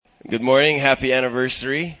Good morning. Happy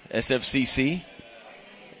anniversary, SFCC.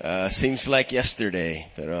 Seems like yesterday,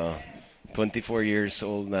 pero 24 years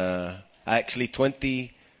old na. Actually,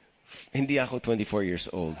 hindi ako 24 years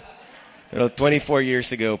old. Pero 24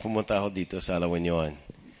 years ago, pumunta ako dito sa Alawenyoan.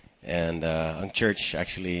 And ang church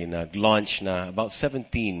actually nag-launch na about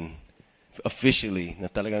 17 officially, na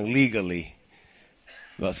talagang legally,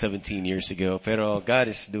 about 17 years ago. Pero God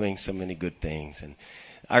is doing so many good things. And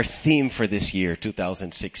our theme for this year, 2016,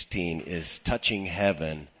 is touching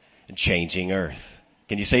heaven and changing earth.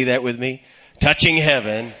 Can you say that with me? Touching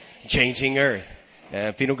heaven, changing earth.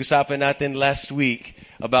 Pinag-usapan natin last week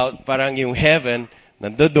about parang yung heaven,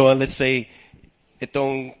 nandoon, let's say,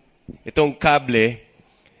 itong kable,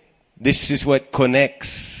 this is what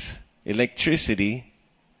connects electricity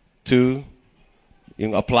to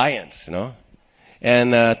yung appliance, no?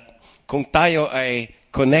 And kung tayo ay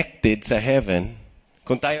connected sa heaven,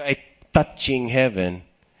 kung tayo ay touching heaven,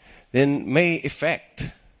 then may effect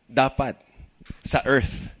dapat sa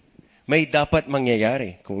earth. May dapat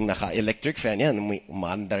mangyayari. Kung naka-electric fan yan, may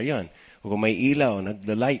umaandar yan. Kung may ilaw,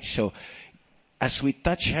 nagda-light. So, as we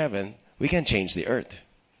touch heaven, we can change the earth.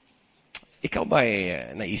 Ikaw ba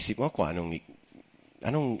naisip mo kung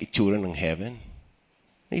anong itsura ng heaven?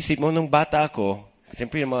 Naisip mo nung bata ako,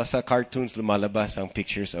 siyempre yung mga sa cartoons lumalabas ang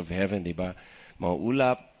pictures of heaven, di ba? Mga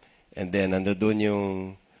ulap, and then nandoon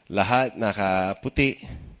yung lahat nakaputi,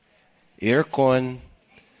 aircon,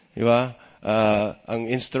 di ba? Ang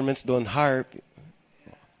instruments doon, harp,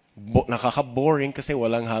 nakaka-boring kasi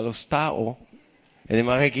walang halos tao. And then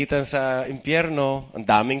makikita sa impyerno, ang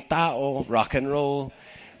daming tao, rock and roll,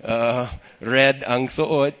 red ang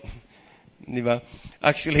suot. Di ba?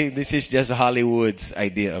 Actually, this is just Hollywood's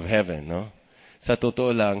idea of heaven, no? Sa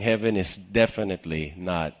totoo lang, heaven is definitely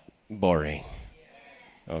not boring.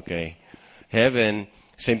 Okay? Heaven,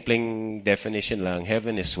 simpleng definition lang,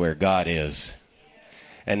 heaven is where God is.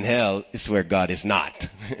 And hell is where God is not.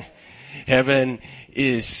 Heaven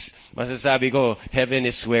is, masasabi ko, heaven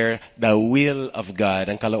is where the will of God,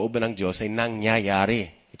 ang kalooban ng Diyos ay nangyayari.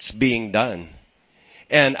 It's being done.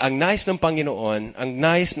 And ang nais ng Panginoon, ang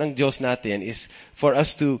nais ng Diyos natin is for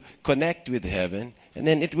us to connect with heaven, and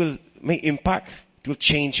then it will may impact, it will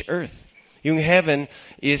change earth. Yung heaven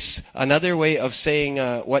is another way of saying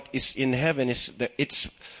what is in heaven is it's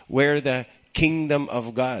where the kingdom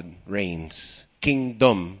of God reigns.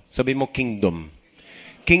 Kingdom. Sabi mo kingdom.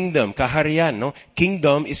 Kingdom, kaharian, no?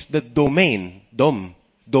 Kingdom is the domain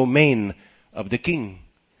of the king.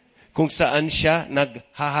 Kung saan siya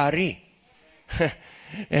naghahari.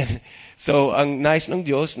 And so, ang nais ng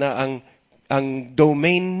Diyos na ang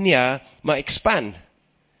domain niya ma-expand,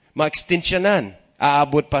 ma-extensionan,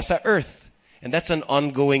 aabot pa sa earth. And that's an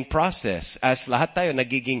ongoing process. As lahat tayo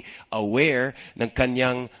nagiging aware ng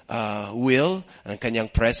kanyang will, ng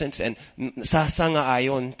kanyang presence, and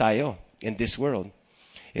sasangaayon tayo in this world.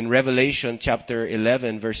 In Revelation chapter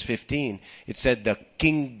 11, verse 15, it said, the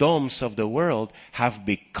kingdoms of the world have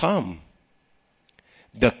become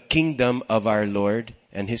the kingdom of our Lord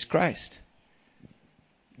and His Christ.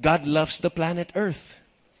 God loves the planet Earth.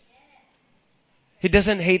 He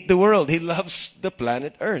doesn't hate the world. He loves the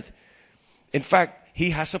planet Earth. In fact, He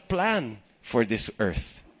has a plan for this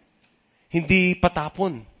earth. Hindi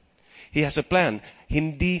patapon. He has a plan.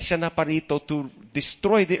 Hindi siya naparito to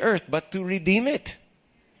destroy the earth, but to redeem it.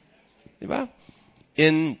 Diba?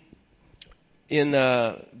 In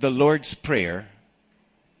the Lord's Prayer,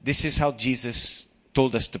 this is how Jesus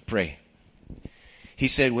told us to pray. He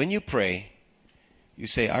said, when you pray, you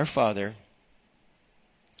say, Our Father,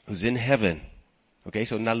 who's in heaven. Okay,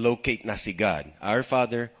 so na-locate na si God. Our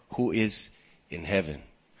Father, who is in heaven.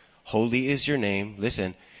 Holy is your name.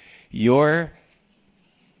 Listen, your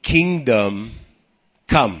kingdom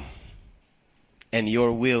come and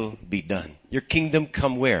your will be done. Your kingdom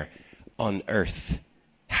come where? On earth.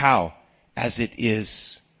 How? As it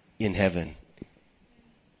is in heaven.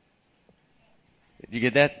 You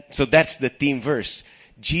get that? So that's the theme verse.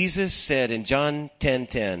 Jesus said in John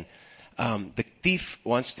 10:10, the thief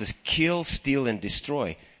wants to kill, steal, and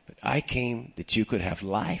destroy. But I came that you could have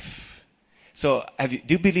life. So, do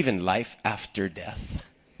you believe in life after death?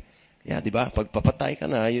 Yeah, di ba? Pag papatay ka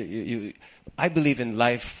na, I believe in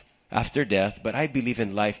life after death, but I believe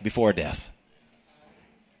in life before death.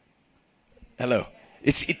 Hello.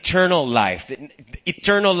 It's eternal life.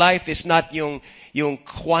 Eternal life is not yung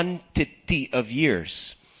quantity of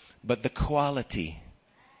years, but the quality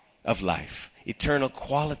of life. Eternal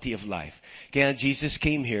quality of life. Kaya Jesus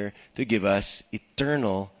came here to give us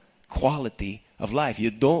eternal quality of life. You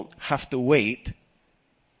don't have to wait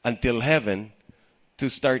until heaven to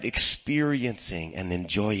start experiencing and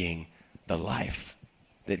enjoying the life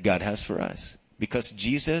that God has for us. Because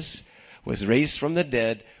Jesus was raised from the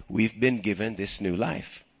dead, we've been given this new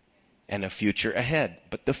life and a future ahead.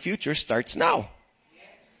 But the future starts now.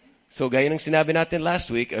 So gaya ng sinabi natin last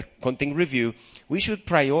week, a konting review, we should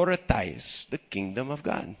prioritize the kingdom of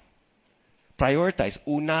God. Prioritize,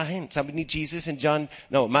 unahin. Sabi ni Jesus in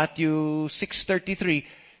Matthew 6:33,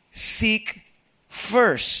 seek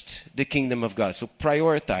first the kingdom of God. So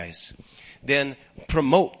prioritize. Then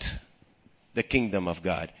promote the kingdom of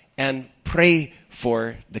God. And pray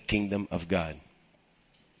for the kingdom of God.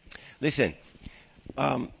 Listen,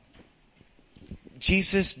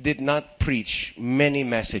 Jesus did not preach many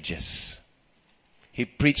messages. He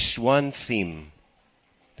preached one theme,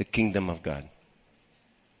 the kingdom of God.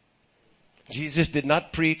 Jesus did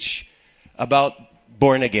not preach about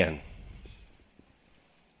born again.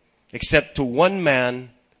 Except to one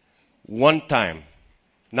man, one time.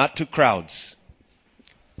 Not to crowds.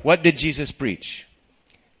 What did Jesus preach?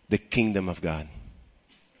 The kingdom of God.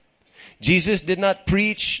 Jesus did not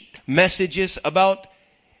preach messages about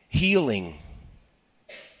healing.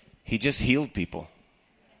 He just healed people.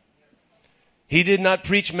 He did not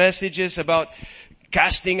preach messages about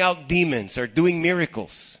casting out demons or doing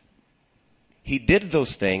miracles. He did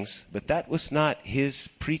those things, but that was not his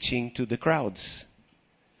preaching to the crowds.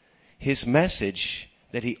 His message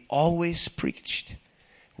that he always preached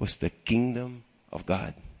was the kingdom of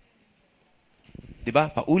God.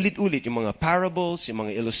 Diba? Paulit-ulit yung mga parables, yung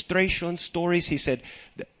mga illustrations, stories. He said,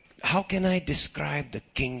 how can I describe the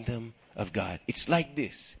kingdom of God? It's like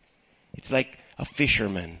this. It's like a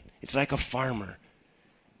fisherman. It's like a farmer.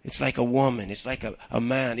 It's like a woman. It's like a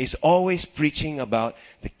man. He's always preaching about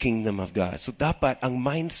the kingdom of God. So dapat ang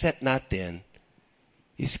mindset natin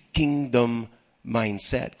is kingdom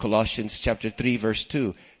mindset. Colossians chapter 3 verse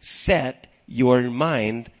 2. Set your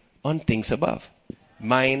mind on things above.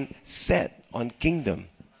 Mindset on kingdom.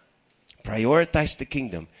 Prioritize the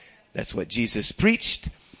kingdom. That's what Jesus preached.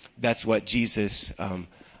 That's what Jesus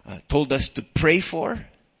told us to pray for.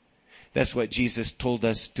 That's what Jesus told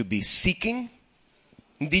us to be seeking.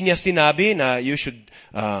 Hindi niya sinabi na you should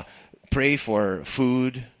pray for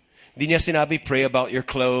food. Hindi niya sinabi pray about your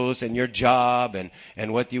clothes and your job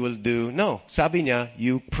and what you will do. No, sabi niya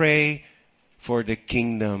you pray for the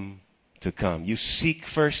kingdom to come. You seek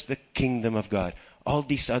first the kingdom of God. All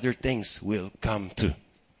these other things will come too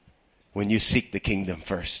when you seek the kingdom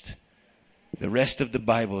first. The rest of the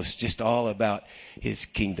Bible is just all about His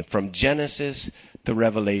kingdom. From Genesis to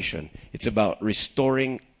Revelation, it's about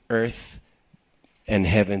restoring earth and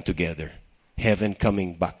heaven together. Heaven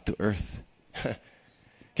coming back to earth.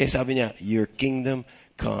 Kaya sabi niya, your kingdom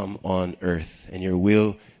come on earth and your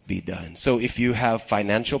will be done. So if you have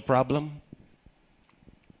financial problem,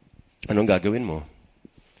 anong gagawin mo?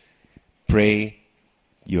 Pray,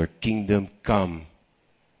 your kingdom come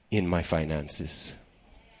in my finances.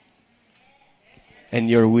 And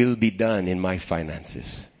your will be done in my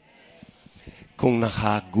finances. Kung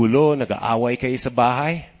nakagulo, nag-aaway kayo sa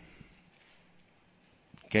bahay,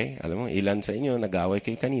 okay, alam mo, ilan sa inyo, nag-aaway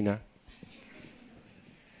kayo kanina.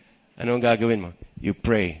 Anong gagawin mo? You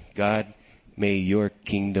pray, God, may your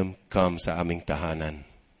kingdom come sa aming tahanan.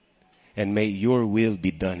 And may your will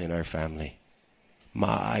be done in our family.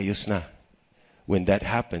 Maayos na. When that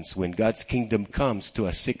happens, when God's kingdom comes to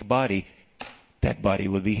a sick body, that body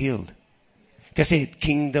will be healed. Kasi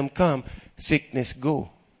kingdom come, sickness go.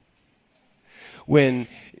 When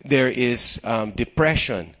there is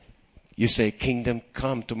depression, you say, kingdom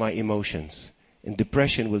come to my emotions. And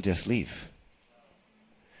depression will just leave.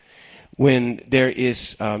 When there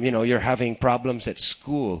is, you're having problems at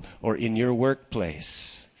school or in your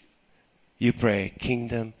workplace, you pray,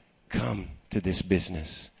 kingdom come to this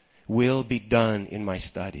business. Will be done in my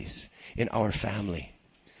studies, in our family.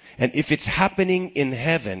 And if it's happening in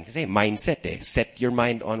heaven, say mindset, set your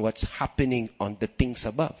mind on what's happening on the things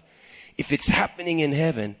above. If it's happening in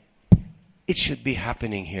heaven, it should be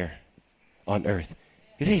happening here on earth.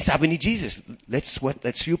 Kasi sabi ni Jesus,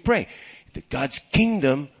 let's you pray. That God's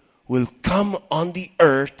kingdom will come on the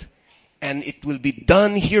earth and it will be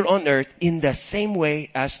done here on earth in the same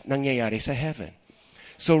way as nangyayari sa heaven.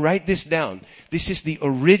 So write this down. This is the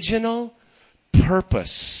original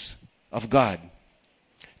purpose of God.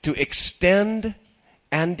 To extend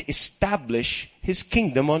and establish His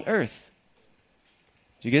kingdom on earth.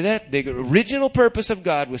 Do you get that? The original purpose of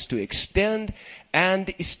God was to extend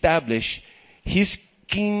and establish His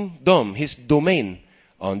kingdom, His domain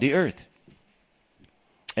on the earth.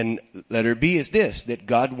 And letter B is this, that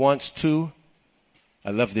God wants to, I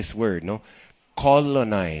love this word,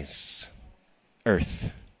 colonize earth.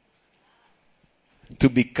 To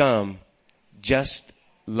become just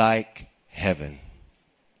like heaven.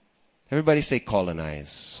 Everybody say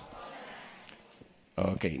colonize.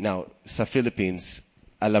 Okay, now, sa Philippines,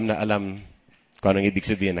 alam na alam kung anong ibig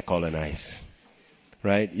sabihin na colonize.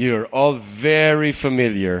 Right? You're all very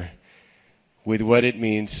familiar with what it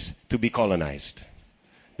means to be colonized.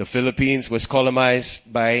 The Philippines was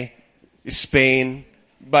colonized by Spain,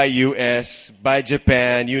 by US, by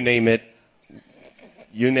Japan, you name it.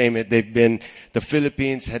 You name it. The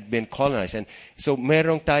Philippines had been colonized. And so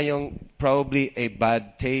merong tayong probably a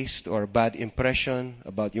bad taste or bad impression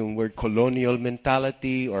about yung word colonial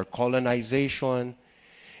mentality or colonization.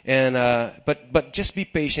 And, but just be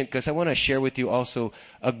patient because I want to share with you also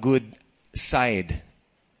a good side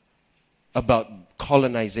about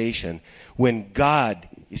colonization when God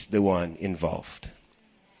is the one involved.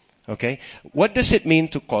 Okay? What does it mean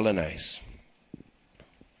to colonize?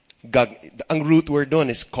 Ang root word doon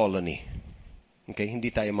is colony. Okay?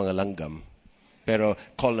 Hindi tayo mga langgam. Pero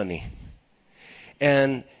colony.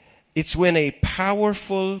 And it's when a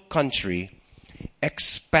powerful country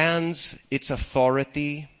expands its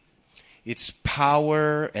authority, its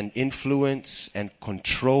power and influence and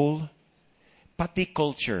control, pati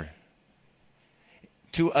culture,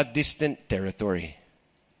 to a distant territory.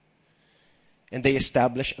 And they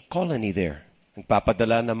establish a colony there.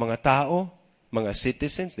 Nagpapadala ng mga tao, mga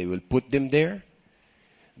citizens, they will put them there.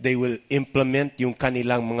 They will implement yung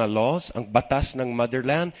kanilang mga laws. Ang batas ng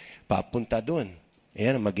motherland, papunta doon.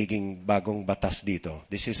 Ayan ang magiging bagong batas dito.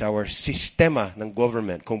 This is our sistema ng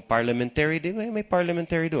government. Kung parliamentary, may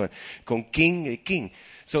parliamentary doon. Kung king, king.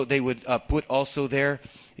 So they would put also there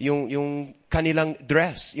yung kanilang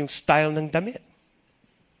dress, yung style ng damit.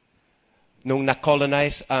 Nung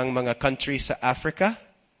na-colonize ang mga countries sa Africa,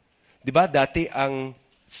 di ba dati ang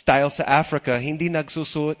style sa Africa, hindi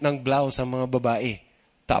nagsusuot ng blouse ang mga babae.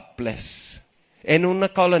 Topless. Eh nung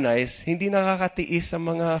na-colonize, hindi nakakatiis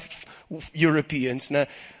ang mga Europeans na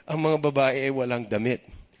ang mga babae ay walang damit.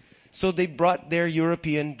 So they brought their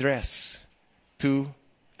European dress to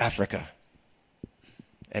Africa.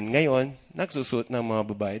 And ngayon, nagsusuot ng mga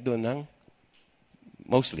babae doon ng,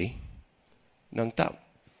 mostly, ng top.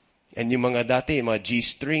 And yung mga dati, mga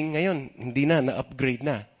G-string, ngayon, hindi na-upgrade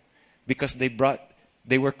na. Because they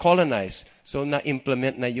were colonized. So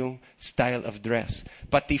na-implement na yung style of dress.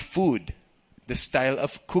 Pati food, the style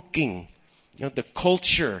of cooking, the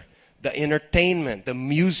culture, the entertainment, the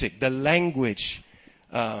music, the language,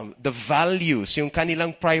 the values, yung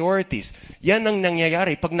kanilang priorities. Yan ang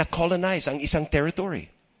nangyayari pag na-colonize ang isang territory.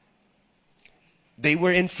 They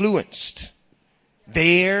were influenced.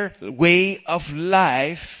 Their way of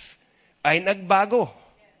life ay nagbago.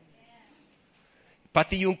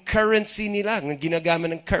 Pati yung currency nila, ng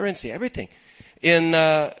ginagamit ng currency, everything. In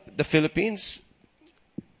the Philippines,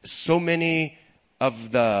 so many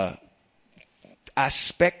of the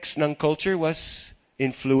aspects ng culture was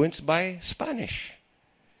influenced by Spanish.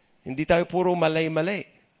 Hindi tayo puro Malay-Malay.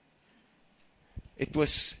 It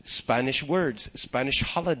was Spanish words, Spanish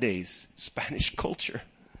holidays, Spanish culture,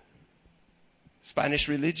 Spanish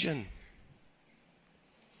religion.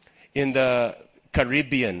 In the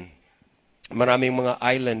Caribbean, maraming mga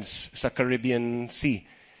islands sa Caribbean Sea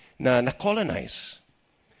na colonize.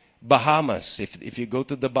 Bahamas, if you go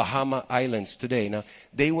to the Bahama Islands today, now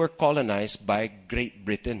they were colonized by Great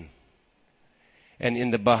Britain. And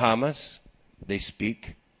in the Bahamas, they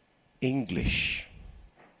speak English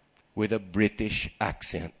with a British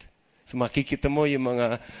accent. So makikita mo yung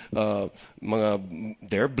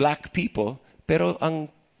they're black people, pero ang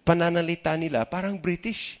pananalita nila parang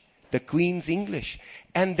British. The Queen's English.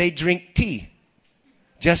 And they drink tea,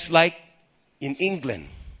 just like in England.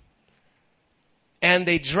 And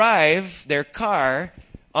they drive their car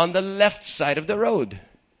on the left side of the road,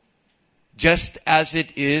 just as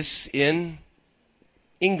it is in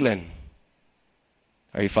England.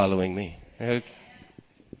 Are you following me?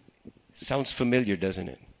 Sounds familiar, doesn't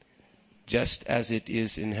it? Just as it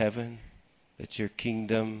is in heaven, let your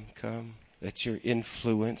kingdom come. Let your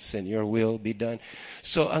influence and your will be done.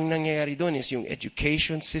 So ang nangyayari doon is yung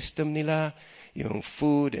education system nila, yung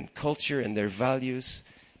food and culture and their values.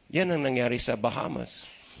 Yan ang nangyari sa Bahamas.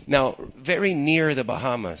 Now, very near the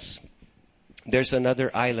Bahamas, there's another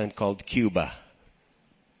island called Cuba.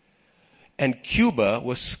 And Cuba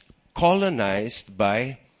was colonized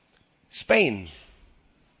by Spain.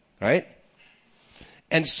 Right?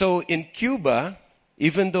 And so in Cuba,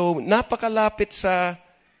 even though napakalapit sa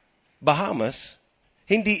Bahamas,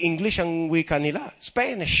 hindi English ang wika nila.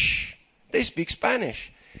 Spanish. They speak Spanish.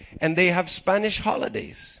 And they have Spanish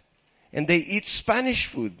holidays. And they eat Spanish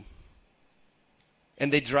food. And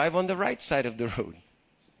they drive on the right side of the road.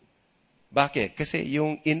 Bakit? Kasi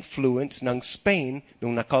yung influence ng Spain,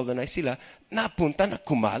 nung na-colonize sila, napunta na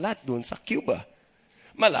kumalat doon sa Cuba.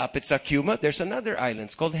 Malapit sa Cuba, there's another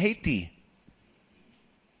island called Haiti.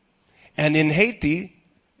 And in Haiti,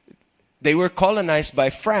 they were colonized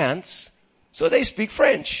by France, so they speak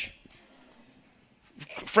French.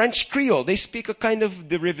 French Creole. They speak a kind of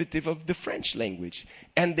derivative of the French language.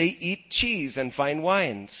 And they eat cheese and fine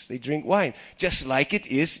wines. They drink wine, just like it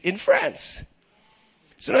is in France.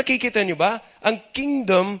 So nakikita nyo ba? Ang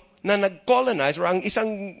kingdom na nag-colonize, or ang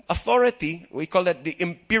isang authority, we call that the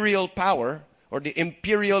imperial power, or the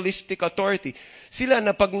imperialistic authority, sila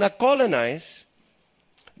na pag na-colonize,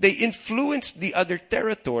 they influence the other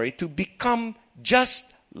territory to become just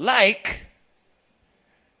like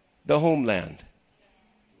the homeland.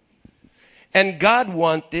 And God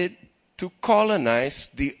wanted to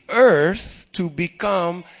colonize the earth to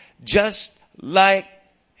become just like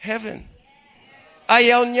heaven.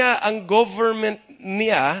 Ayaw niya ang government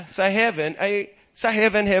niya sa heaven ay sa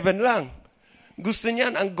heaven lang. Gusto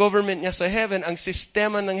niya ang government niya sa heaven, ang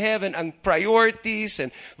sistema ng heaven, ang priorities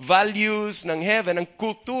and values ng heaven, ang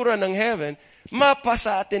kultura ng heaven,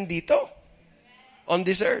 mapasa atin dito on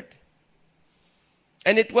this earth.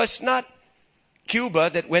 And it was not Cuba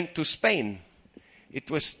that went to Spain. It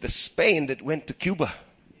was the Spain that went to Cuba.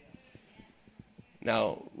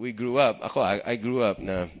 Now, we grew up, I grew up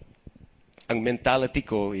na ang mentality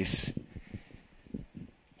ko is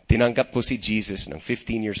tinanggap ko si Jesus nang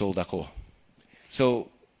 15 years old ako.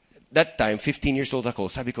 So, that time, 15 years old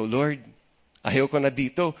ako, sabi ko, Lord, ayaw ko na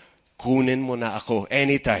dito, kunin mo na ako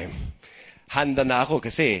anytime. Handa na ako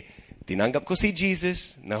kasi tinanggap ko si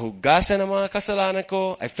Jesus, nahugasan ang mga kasalanan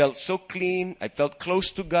ko, I felt so clean, I felt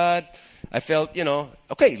close to God, I felt,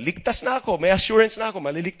 okay, ligtas na ako, may assurance na ako,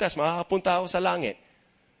 maliligtas, makakapunta ako sa langit.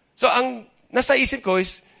 So, ang nasa isip ko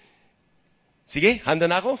is, sige,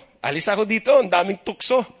 handa na ako, alis ako dito, ang daming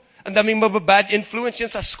tukso. Ang daming mababad influence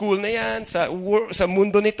yan sa school na yan, sa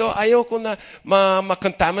mundo nito. Ayaw ko na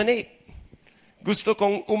ma-contaminate. Gusto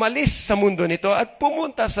kong umalis sa mundo nito at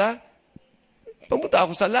pumunta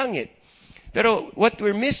ako sa langit. Pero what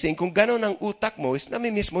we're missing, kung gano'n ang utak mo, is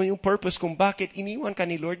nami-miss mo yung purpose kung bakit iniwan ka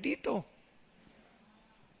ni Lord dito.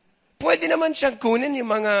 Pwede naman siyang kunin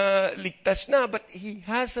yung mga ligtas na, but He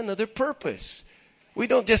has another purpose. We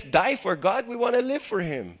don't just die for God, we want to live for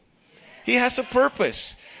Him. He has a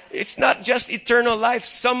purpose. It's not just eternal life.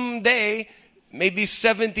 Someday, maybe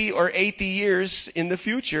 70 or 80 years in the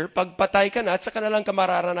future, pagpatay ka na at saka na lang ka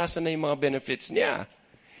mararanasan na yung mga benefits niya.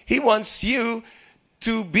 He wants you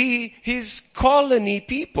to be His colony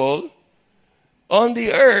people on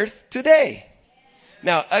the earth today.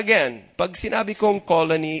 Now, again, pag sinabi kong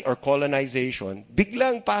colony or colonization,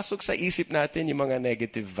 biglang pasok sa isip natin yung mga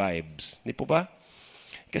negative vibes. Di po ba?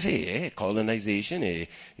 Kasi colonization,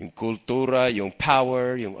 yung kultura, yung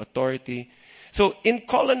power, yung authority. So in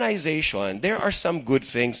colonization, there are some good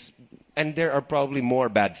things and there are probably more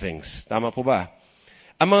bad things. Tama po ba?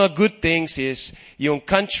 Ang mga good things is yung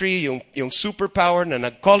country, yung superpower na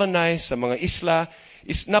nag-colonize sa mga isla,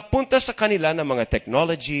 is napunta sa kanila ng mga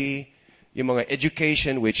technology, yung mga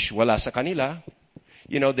education which wala sa kanila.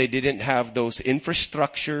 They didn't have those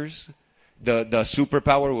infrastructures. The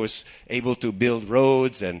superpower was able to build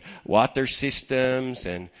roads and water systems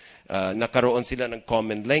and nakaroon sila ng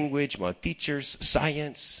common language, mga teachers,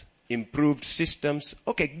 science, improved systems.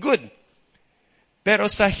 Okay, good. Pero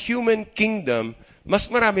sa human kingdom, mas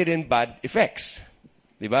marami rin bad effects.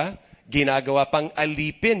 Diba? Ginagawa pang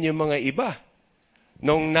alipin yung mga iba.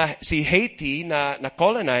 Nung si Haiti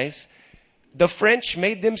na-colonize, the French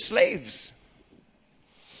made them slaves.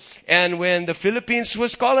 And when the Philippines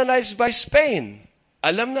was colonized by Spain,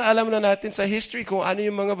 alam na natin sa history kung ano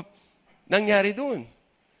yung mga nangyari doon.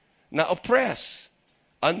 Na-oppress,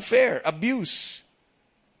 unfair, abuse,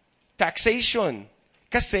 taxation.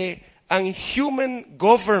 Kasi ang human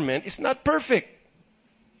government is not perfect.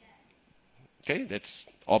 Okay, that's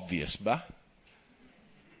obvious ba?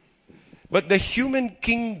 But the human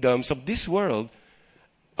kingdoms of this world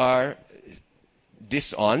are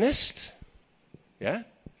dishonest, yeah,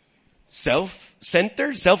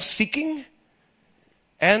 self-centered, self-seeking,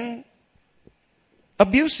 and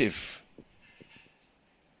abusive.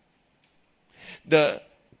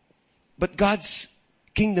 But God's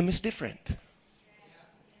kingdom is different.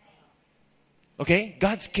 Okay?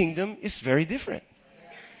 God's kingdom is very different.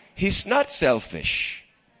 He's not selfish.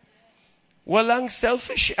 Walang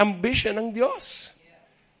selfish ambition ng Diyos.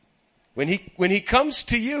 When He comes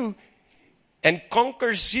to you and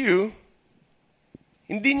conquers you,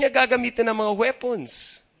 hindi niya gagamitin ng mga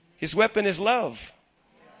weapons. His weapon is love.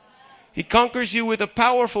 He conquers you with a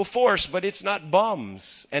powerful force, but it's not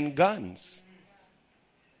bombs and guns.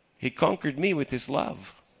 He conquered me with His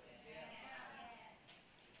love.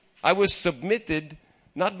 I was submitted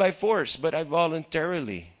not by force, but I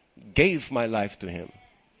voluntarily gave my life to Him.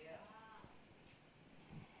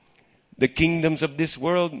 The kingdoms of this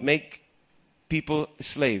world make people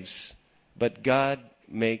slaves, but God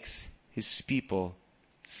makes His people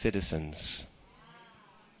citizens,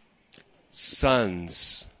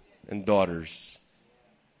 sons and daughters.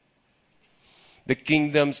 The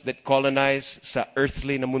kingdoms that colonize sa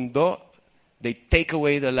earthly na mundo, they take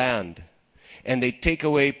away the land and they take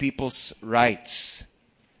away people's rights.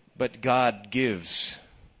 But God gives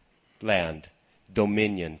land,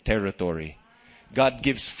 dominion, territory. God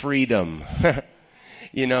gives freedom.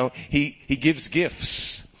 He gives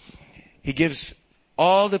gifts. He gives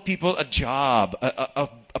all the people a job,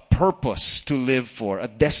 a purpose to live for, a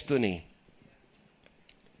destiny.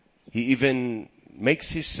 He even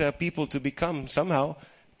makes His people to become somehow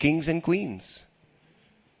kings and queens.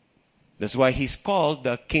 That's why He's called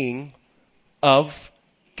the King of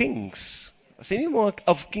Kings. Sino yung mga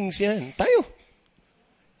of kings yan? Tayo.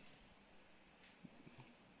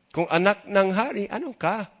 Kung anak ng hari, ano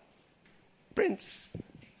ka? Prince.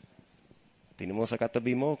 Tingnan mo sa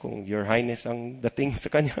katabi mo kung Your Highness ang dating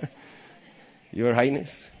sa kanya. Your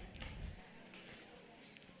Highness.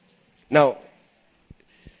 Now,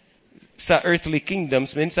 sa earthly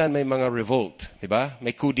kingdoms, minsan may mga revolt. Diba?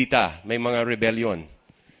 May kudita, may mga rebellion.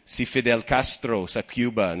 Si Fidel Castro sa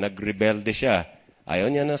Cuba, nagrebelde siya. Ayaw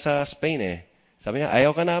niya na sa Spain eh. Sabi niya,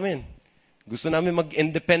 ayaw ka namin. Gusto namin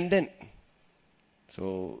mag-independent.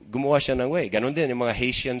 So, gumawa siya ng way. Ganon din, yung mga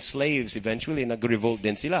Haitian slaves, eventually, nag-revolt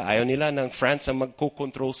din sila. Ayaw nila ng France ang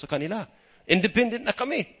magko-control sa kanila. Independent na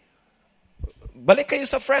kami. Balik kayo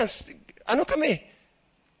sa France. Ano kami?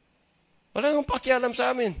 Wala nang pakialam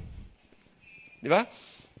sa amin. Di ba?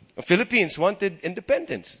 The Philippines wanted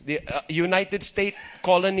independence. The United States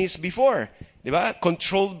colonies before, di ba?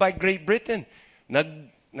 Controlled by Great Britain.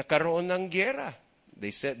 Nagkaroon ng giyera. They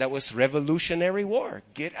said that was revolutionary war.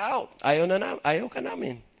 Get out. Ayaw ka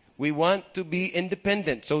namin. We want to be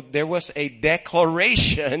independent. So there was a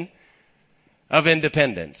declaration of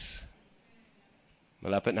independence.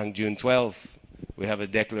 Malapit ng June 12, we have a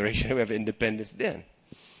declaration of independence then.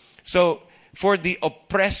 So for the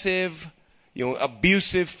oppressive, yung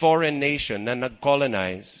abusive foreign nation na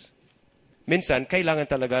nag-colonize, minsan kailangan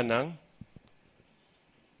talaga ng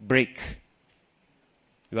break.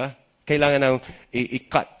 Diba? Kailangan ng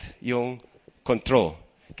i-cut yung control.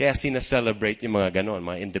 Kaya sinaselebrate yung mga ganon,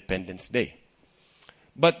 mga Independence Day.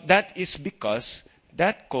 But that is because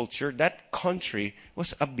that culture, that country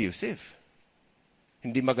was abusive.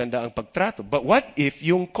 Hindi maganda ang pagtrato. But what if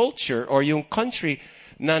yung culture or yung country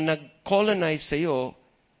na nag-colonize sa'yo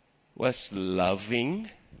was loving,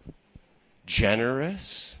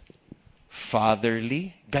 generous,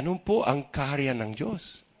 fatherly? Ganun po ang kaharian ng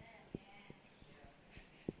Diyos.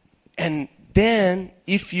 And then,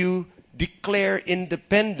 if you declare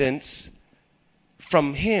independence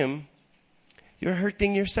from Him, you're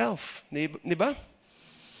hurting yourself. Di ba?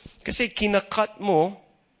 Kasi kinakat mo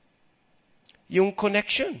yung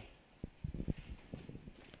connection.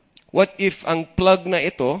 What if ang plug na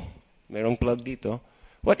ito, merong plug dito,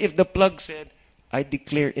 what if the plug said, I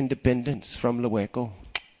declare independence from Loeco?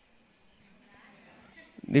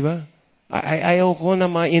 Di ba? Ayaw ko na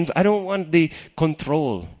I don't want the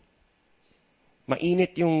control.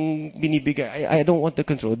 Mainit yung binibigay. I don't want the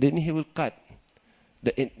control. Then he will cut.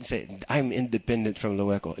 Say, I'm independent from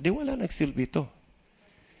Loeco. Di wala nagsilbi ito.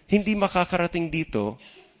 Hindi makakarating dito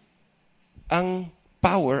ang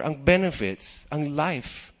power, ang benefits, ang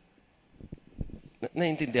life.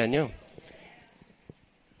 Naintindihan nyo?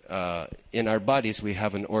 In our bodies, we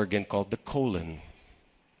have an organ called the colon.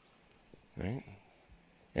 Right?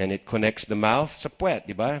 And it connects the mouth sa puwet,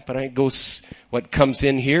 di ba? Parang it goes, what comes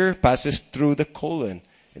in here passes through the colon.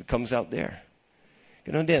 It comes out there.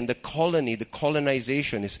 Ganun din, the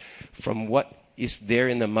colonization is from what is there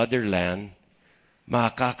in the motherland,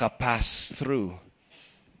 makakapass through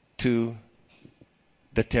to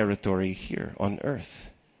the territory here on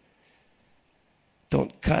earth.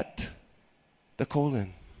 Don't cut the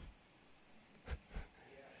colon.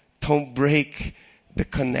 Don't break the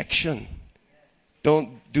connection.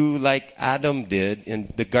 Don't do like Adam did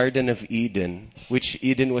in the Garden of Eden, which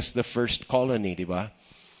Eden was the first colony, di ba?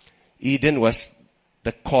 Eden was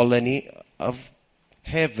the colony of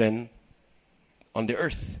heaven on the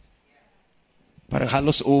earth. Parang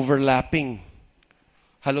halos overlapping.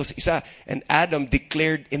 Halos isa. And Adam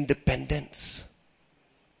declared independence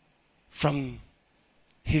from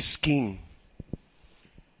his king.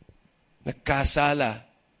 Nagkasala.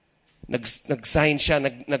 Nag-sign siya,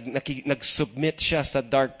 nag-submit siya sa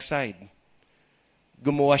dark side.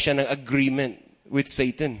 Gumawa siya ng agreement with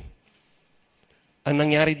Satan. Ang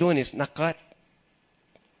nangyari doon is, nakat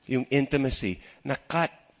yung intimacy,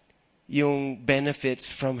 nakat yung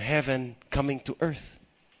benefits from heaven coming to earth.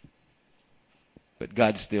 But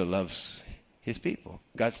God still loves His people.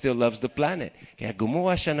 God still loves the planet. Kaya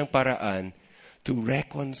gumawa siya ng paraan to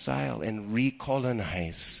reconcile and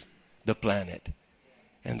recolonize the planet.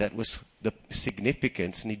 And that was the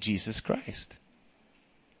significance ni Jesus Christ.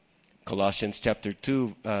 Colossians chapter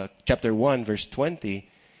 1, verse 20,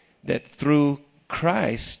 that through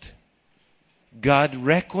Christ, God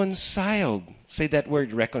reconciled. Say that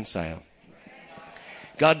word, reconcile.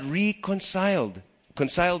 God reconciled.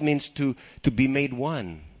 Reconciled means to be made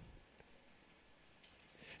one.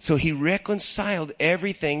 So He reconciled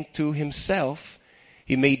everything to Himself.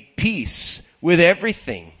 He made peace with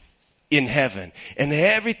everything in heaven and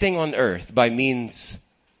everything on earth by means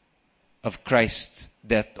of Christ's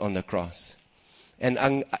death on the cross. And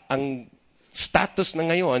ang status na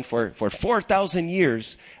ngayon for 4,000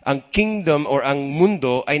 years, ang kingdom or ang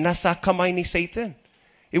mundo ay nasa kamay ni Satan.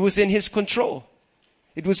 It was in his control.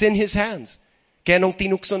 It was in his hands. Kaya nung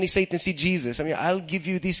tinukso ni Satan si Jesus, sabi niya, I'll give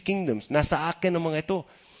you these kingdoms. Nasa akin ang mga ito.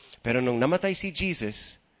 Pero nung namatay si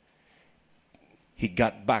Jesus, He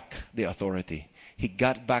got back the authority. He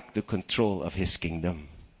got back the control of His kingdom.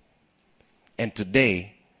 And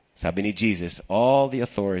today, sabi ni Jesus, all the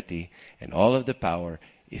authority and all of the power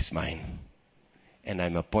is mine. And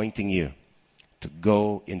I'm appointing you to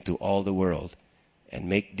go into all the world and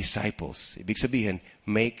make disciples. Ibig sabihin,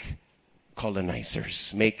 make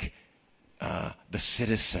colonizers, make the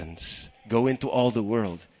citizens, go into all the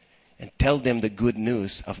world and tell them the good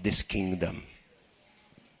news of this kingdom.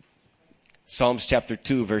 Psalms chapter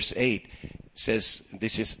 2 verse 8 says,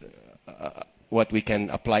 this is what we can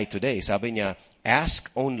apply today. Sabi niya, ask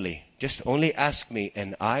only, just only ask me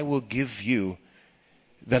and I will give you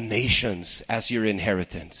the nations as your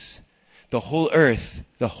inheritance. The whole earth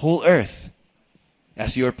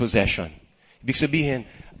as your possession. Ibig sabihin,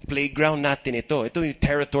 playground natin ito. Ito yung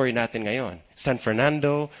territory natin ngayon. San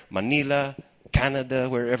Fernando, Manila, Canada,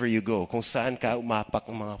 wherever you go. Kung saan ka umapak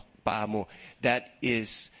ang mga paa mo. That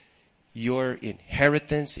is your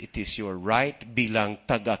inheritance. It is your right bilang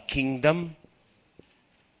taga-kingdom.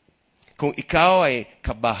 Kung ikaw ay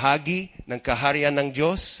kabahagi ng kaharian ng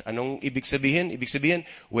Diyos, anong ibig sabihin? Ibig sabihin,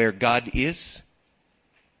 where God is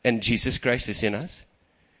and Jesus Christ is in us.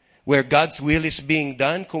 Where God's will is being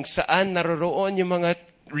done, kung saan naroroon yung mga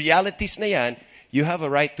realities na yan, you have a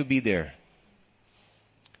right to be there.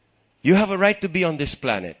 You have a right to be on this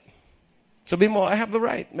planet. Sabi mo, I have a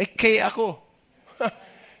right. May kaya ako.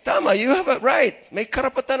 Tama, you have a right. May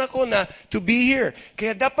karapatan ako na to be here.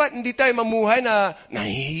 Kaya dapat hindi tayo mamuhay na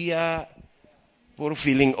nahihiya, puro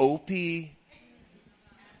feeling OP.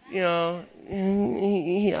 You know,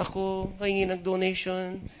 nahihiya ako, kahingi ng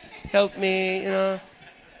donation, help me, you know.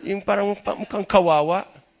 Yung parang mukhang kawawa.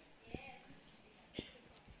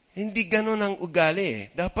 Hindi ganon ang ugali.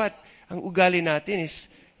 Dapat, ang ugali natin is,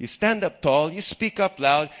 you stand up tall, you speak up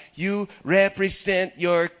loud, you represent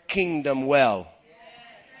your kingdom well.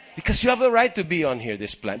 Because you have a right to be on here,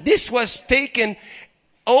 this planet. This was taken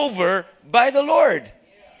over by the Lord.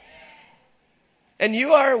 And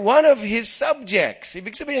you are one of His subjects.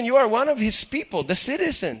 Ibig sabihin, you are one of His people, the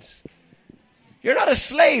citizens. You're not a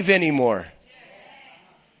slave anymore.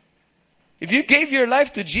 If you gave your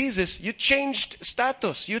life to Jesus, you changed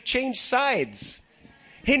status. You changed sides.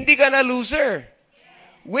 Hindi ka na loser.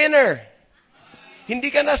 Winner.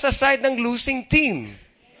 Hindi ka na sa side ng losing team.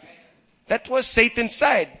 That was Satan's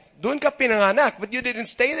side. Doon ka pinanganak, but you didn't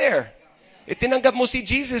stay there. Itinanggap mo si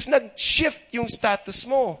Jesus, nag-shift yung status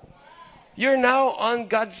mo. You're now on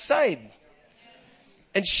God's side.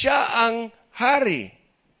 And siya ang hari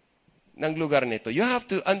ng lugar nito. You have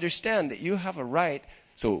to understand that you have a right.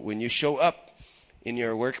 So when you show up in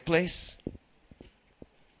your workplace,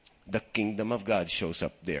 the kingdom of God shows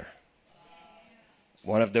up there.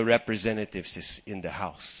 One of the representatives is in the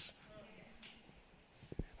house.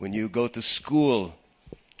 When you go to school,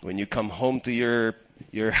 when you come home to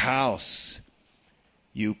your house,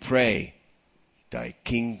 you pray, Thy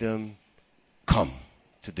kingdom come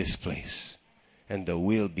to this place, and the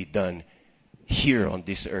will be done here on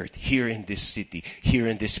this earth, here in this city, here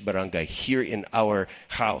in this barangay, here in our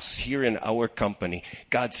house, here in our company.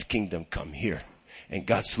 God's kingdom come here, and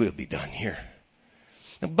God's will be done here.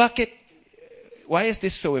 Now, why is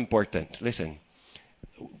this so important? Listen.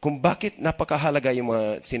 Kung bakit napakahalaga yung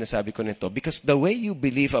mga sinasabi ko nito, because the way you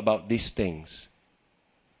believe about these things,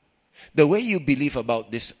 The way you believe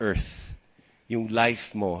about this earth, yung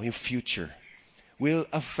life mo, yung future, will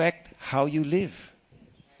affect how you live.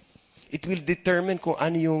 It will determine kung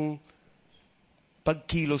ano yung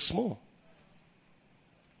pagkilos mo.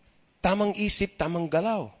 Tamang isip, tamang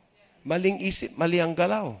galaw. Maling isip, mali ang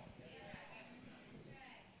galaw.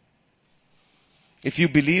 If you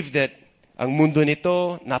believe that ang mundo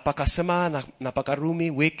nito, napakasama, napakarumi,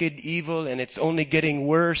 wicked, evil, and it's only getting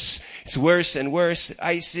worse. It's worse and worse.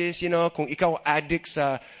 ISIS, kung ikaw addict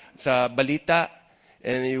sa balita,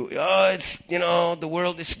 and the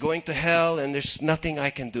world is going to hell, and there's nothing I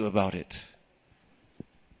can do about it.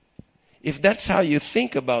 If that's how you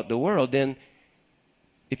think about the world, then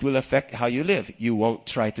it will affect how you live. You won't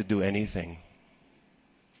try to do anything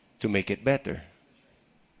to make it better.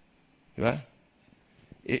 Diba?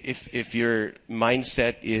 If your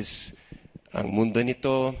mindset is, ang mundo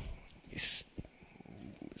nito is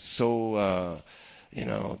so,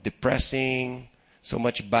 depressing, so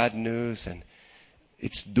much bad news, and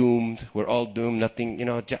it's doomed. We're all doomed. Nothing,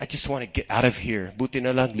 I just want to get out of here. Buti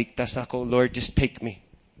na lang, ligtas ako. Lord, just take me.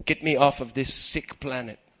 Get me off of this sick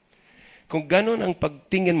planet. Kung ganon ang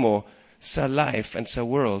pagtingin mo sa life and sa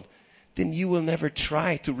world, then you will never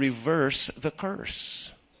try to reverse the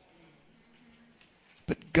curse.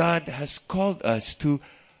 But God has called us to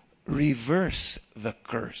reverse the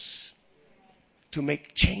curse, to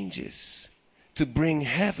make changes, to bring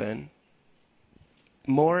heaven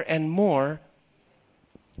more and more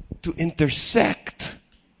to intersect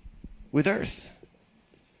with earth.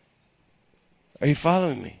 Are you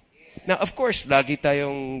following me? Now, of course, lagi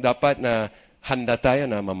tayong dapat na handa tayo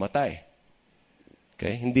na mamatay.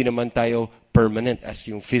 Okay? Hindi naman tayo permanent as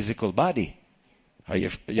yung physical body.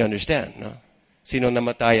 You understand, no? Sino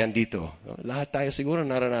namatayan dito? Lahat tayo siguro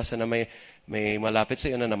naranasan na may malapit sa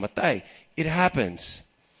iyo na namatay. It happens.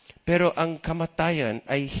 Pero ang kamatayan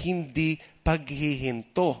ay hindi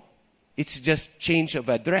paghihinto. It's just change of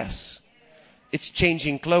address. It's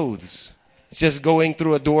changing clothes. It's just going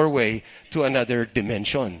through a doorway to another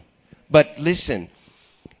dimension. But listen,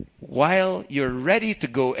 while you're ready to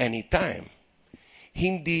go anytime,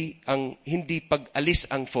 hindi pag-alis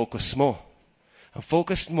ang focus mo. Ang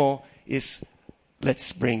focus mo is,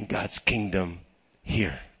 let's bring God's kingdom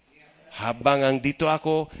here. Habang ang dito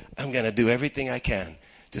ako, I'm gonna do everything I can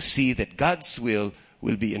to see that God's will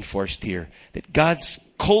be enforced here. That God's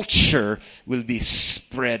culture will be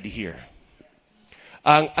spread here.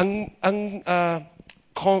 Ang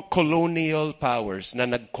colonial powers na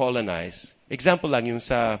nag-colonize, example lang yung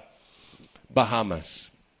sa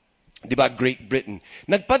Bahamas. Di ba, Great Britain.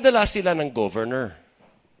 Nagpadala sila ng governor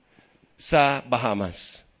sa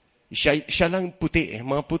Bahamas. Siya lang puti,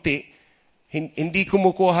 mga puti. Hindi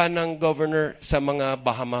kumukuha ng governor sa mga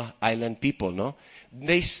Bahama Island people, no?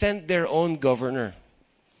 They sent their own governor.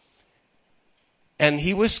 And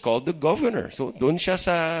he was called the governor. So doon siya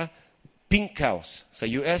sa Pink House. Sa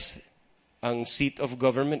US, ang seat of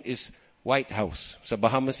government is White House. Sa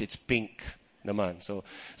Bahamas, it's pink naman. So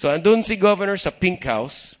andun si governor sa Pink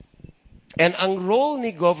House. And ang role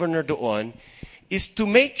ni governor doon is to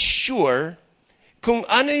make sure kung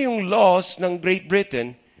ano yung laws ng Great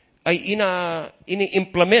Britain ay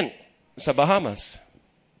ini-implement sa Bahamas.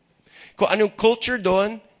 Kung anong culture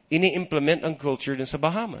doon, ini-implement ang culture doon sa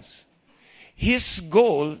Bahamas. His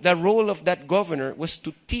goal, the role of that governor, was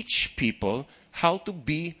to teach people how to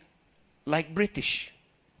be like British.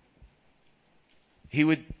 He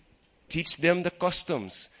would teach them the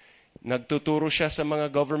customs. Nagtuturo siya sa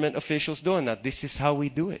mga government officials doon na this is how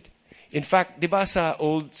we do it. In fact, di ba sa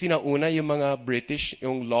sinauna yung mga British,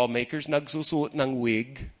 yung lawmakers, nagsusuot ng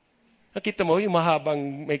wig. Nakita mo yung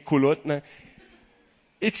mahabang may kulot na.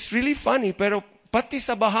 It's really funny, pero pati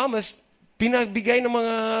sa Bahamas, pinagbigay ng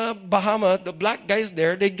mga Bahama, the black guys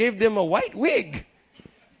there, they gave them a white wig.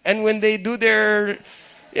 And when they do their,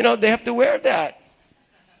 they have to wear that.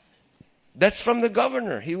 That's from the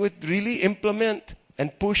governor. He would really implement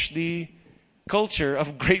and push the culture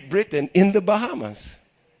of Great Britain in the Bahamas.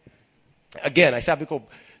 Again, sabi ko,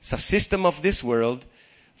 sa system of this world,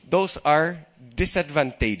 those are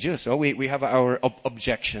disadvantageous. So we have our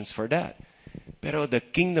objections for that. Pero the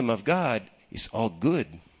kingdom of God is all good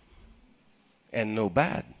and no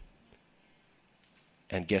bad.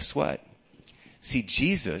 And guess what? See,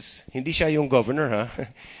 Jesus, hindi siya yung governor, ha?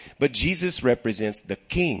 But Jesus represents the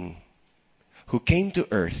king who came to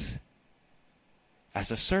earth as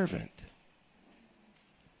a servant,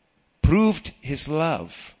 proved his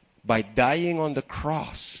love by dying on the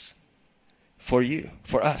cross for you,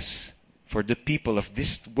 for us, for the people of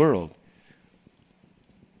this world.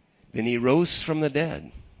 Then he rose from the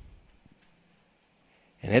dead.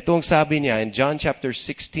 And ito ang sabi niya in John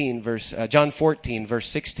 14 verse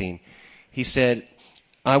 16. He said,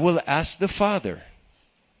 I will ask the Father,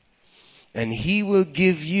 and He will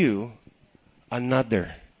give you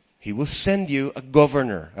another. He will send you a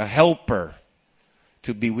governor, a helper,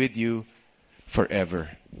 to be with you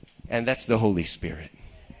forever. And that's the Holy Spirit.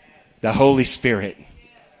 The Holy Spirit.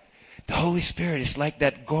 The Holy Spirit is like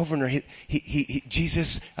that governor.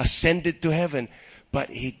 Jesus ascended to heaven, but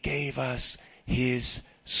He gave us His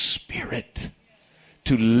Spirit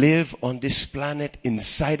to live on this planet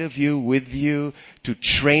inside of you, with you, to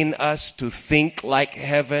train us to think like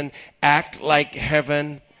heaven, act like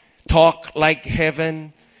heaven, talk like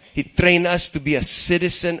heaven. He trained us to be a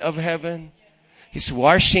citizen of heaven. He's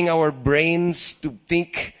washing our brains to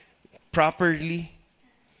think properly,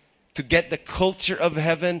 to get the culture of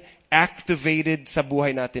heaven activated sa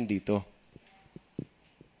buhay natin dito.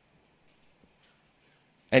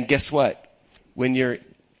 And guess what? When you're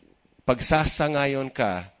pagsasangayon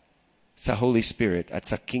ka sa Holy Spirit at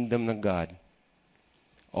sa kingdom ng God,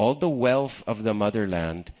 all the wealth of the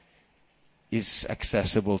motherland is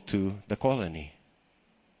accessible to the colony.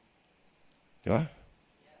 Diba?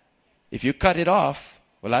 If you cut it off,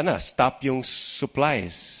 wala na. Stop yung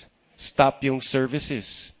supplies. Stop yung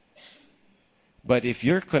services. But if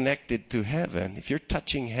you're connected to heaven, if you're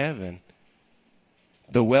touching heaven,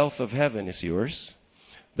 the wealth of heaven is yours.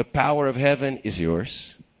 The power of heaven is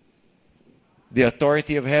yours. The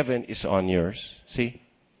authority of heaven is on yours. See?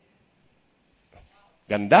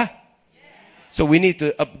 Ganda. So we need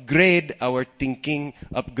to upgrade our thinking,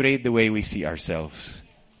 upgrade the way we see ourselves.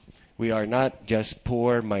 We are not just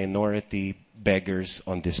poor minority beggars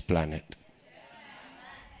on this planet.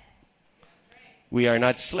 We are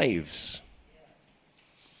not slaves.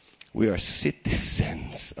 We are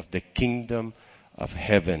citizens of the kingdom of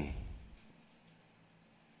heaven.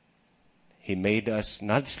 He made us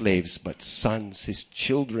not slaves, but sons, His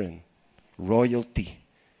children, royalty.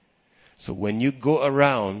 So when you go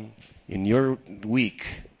around in your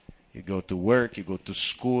week, you go to work, you go to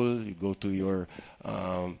school, you go to your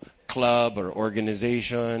club or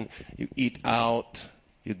organization, you eat out,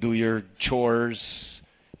 you do your chores,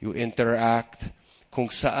 you interact. Kung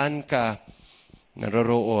saan ka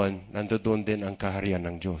naroroon, nandoon din ang kaharian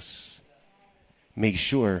ng Diyos. Make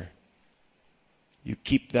sure you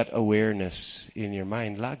keep that awareness in your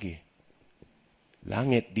mind lagi.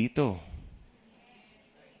 Langit dito.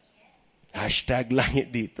 Hashtag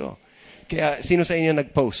langit dito. Kaya sino sa inyo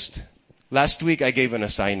nag-post? Last week, I gave an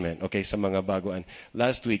assignment. Okay, sa mga baguan.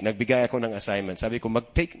 Last week, nagbigay ako ng assignment. Sabi ko,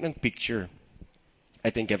 mag-take ng picture.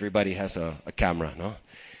 I think everybody has a camera, no?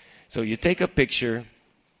 So you take a picture,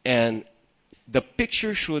 and the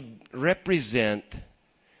picture should represent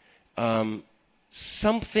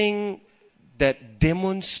something that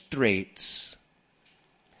demonstrates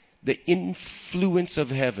the influence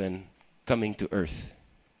of heaven coming to earth.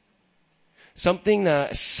 Something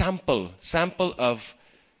na sample of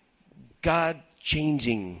God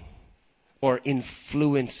changing or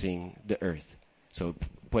influencing the earth. So,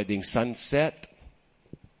 pwedeng sunset.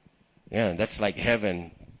 Yeah, that's like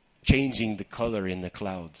heaven changing the color in the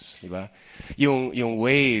clouds, di ba? Yung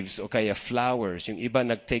waves o kaya flowers, yung iba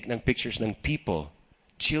nag-take ng pictures ng people,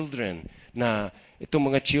 children, na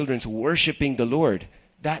itong mga children's worshiping the Lord.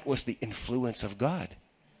 That was the influence of God.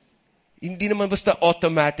 Hindi naman basta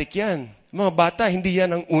automatic yan. Mga bata, hindi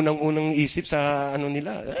yan ang unang-unang isip sa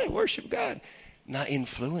nila. Worship God.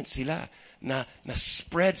 Na-influence sila.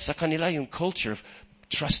 Na-spread sa kanila yung culture of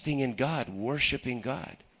trusting in God, worshiping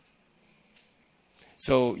God.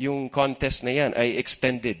 So, yung contest na yan ay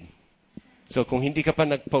extended. So, kung hindi ka pa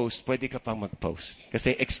nag-post, pwede ka pa mag-post.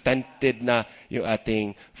 Kasi extended na yung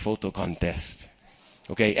ating photo contest.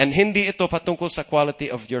 Okay? And hindi ito patungkol sa quality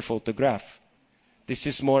of your photograph. This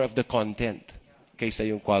is more of the content kaysa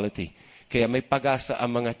yung quality. Kaya may pag-asa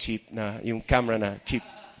ang mga cheap na, yung camera na cheap.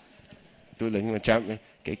 Tulad yung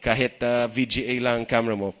kahit VGA lang ang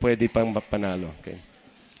camera mo, pwede pang mapanalo. Okay?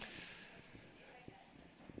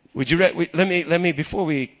 Would you let me before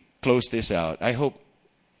we close this out, I hope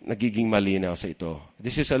nagiging malinaw sa ito.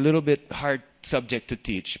 This is a little bit hard subject to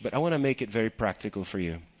teach, but I want to make it very practical for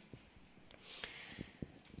you.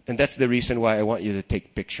 And that's the reason why I want you to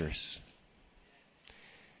take pictures.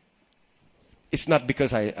 It's not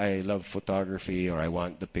because I love photography or I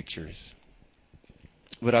want the pictures.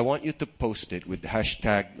 But I want you to post it with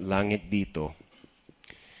hashtag langit dito.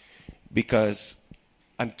 Because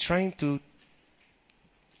I'm trying to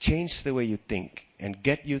change the way you think and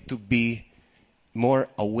get you to be more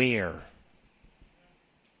aware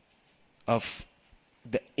of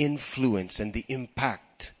the influence and the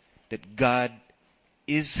impact that God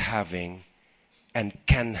is having and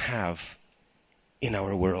can have in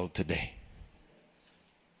our world today.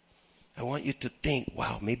 I want you to think,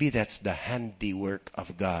 wow, maybe that's the handiwork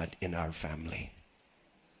of God in our family.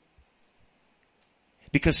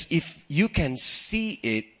 Because if you can see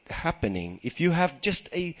it happening, if you have just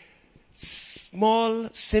a small,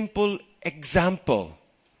 simple example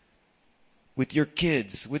with your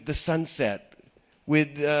kids, with the sunset,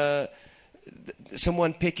 with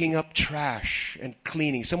someone picking up trash and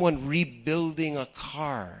cleaning, someone rebuilding a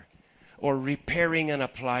car or repairing an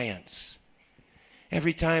appliance.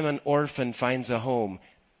 Every time an orphan finds a home,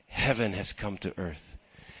 heaven has come to earth.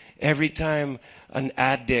 Every time an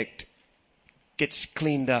addict gets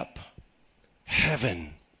cleaned up,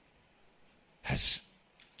 heaven has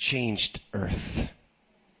changed earth.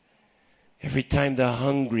 Every time the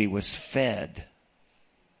hungry was fed,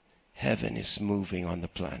 heaven is moving on the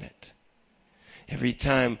planet. Every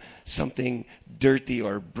time something dirty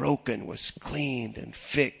or broken was cleaned and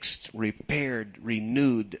fixed, repaired,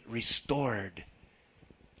 renewed, restored,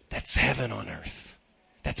 that's heaven on earth.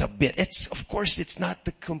 That's a bit. Of course, it's not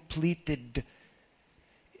the completed.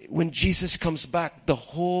 When Jesus comes back, the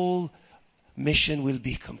whole mission will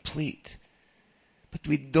be complete. But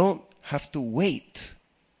we don't have to wait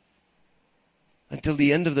until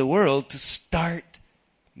the end of the world to start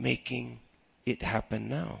making it happen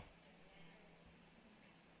now.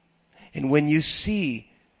 And when you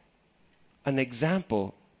see an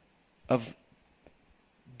example of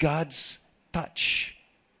God's touch,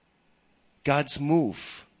 God's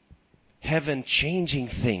move, heaven changing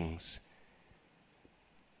things,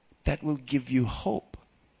 that will give you hope.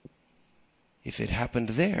 If it happened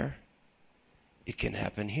there, it can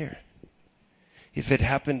happen here. If it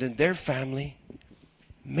happened in their family,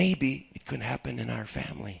 maybe it could happen in our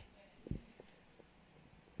family.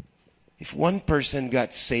 If one person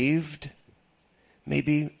got saved,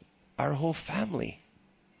 maybe our whole family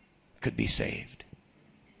could be saved.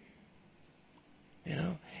 You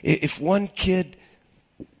know, if one kid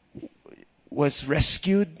was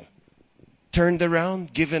rescued, turned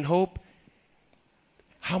around, given hope,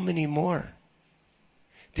 how many more?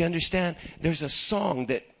 Do you understand? There's a song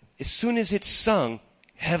that as soon as it's sung,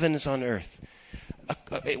 heaven is on earth.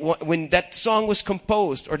 When that song was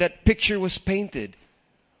composed, or that picture was painted,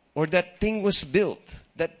 or that thing was built,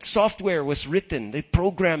 that software was written, the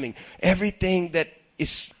programming, everything that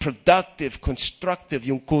is productive, constructive,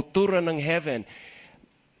 yung kultura ng heaven,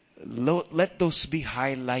 let those be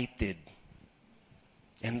highlighted.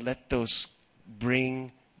 And let those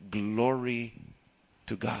bring glory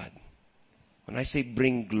to God. When I say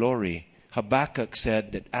bring glory, Habakkuk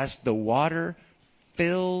said that as the water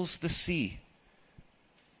fills the sea,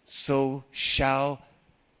 so shall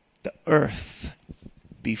the earth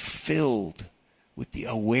be filled with the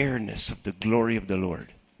awareness of the glory of the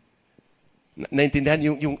Lord.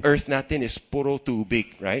 Naintindihan yung earth natin is puro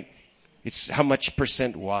tubig, right? It's how much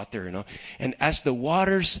percent water, you know? And as the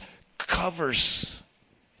waters covers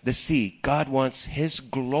the sea, God wants His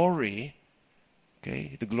glory.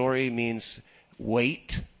 Okay, the glory means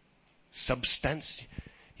weight, substance,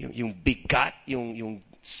 yung bigat, yung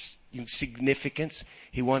significance.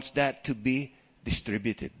 He wants that to be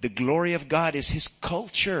distributed. The glory of God is His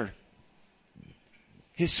culture,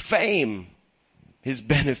 His fame, His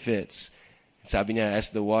benefits. Sabi niya,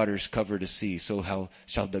 as the waters cover the sea, so how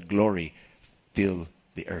shall the glory fill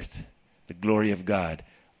the earth. The glory of God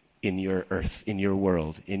in your earth, in your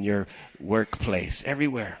world, in your workplace,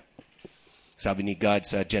 everywhere. Sabi ni God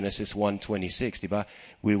sa Genesis 1:26, diba?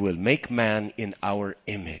 We will make man in our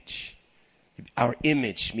image. Our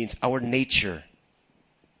image means our nature.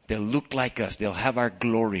 They'll look like us. They'll have our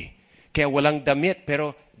glory. Kaya walang damit,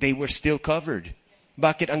 pero they were still covered.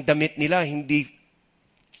 Bakit ang damit nila hindi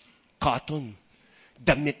cotton?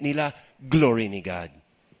 Damit nila, glory ni God.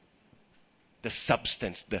 The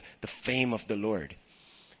substance, the fame of the Lord.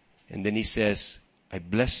 And then He says, I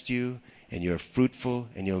blessed you, and you're fruitful,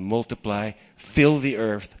 and you'll multiply, fill the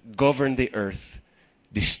earth, govern the earth,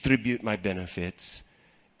 distribute my benefits,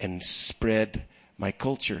 and spread my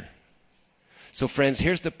culture. So friends,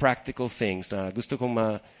 here's the practical things na gusto kong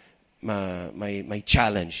may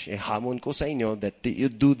challenge. Hamon ko sa inyo that you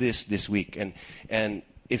do this week. And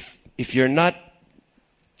if you're not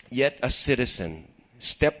yet a citizen,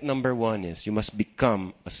 step number 1 is you must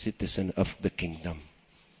become a citizen of the kingdom.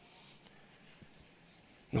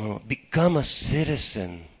 No, become a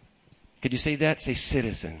citizen. Could you say that? Say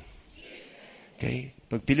citizen. Okay?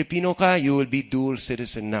 Pag Pilipino ka, you will be dual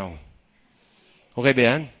citizen now. Okay ba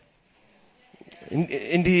yan?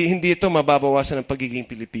 Hindi ito mababawasan ng pagiging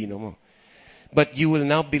Pilipino mo. But you will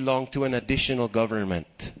now belong to an additional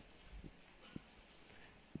government.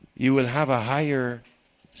 you will have a higher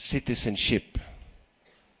citizenship.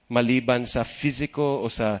 Maliban sa physical o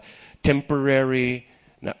sa temporary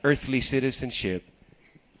na earthly citizenship,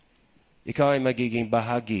 ikaw ay magiging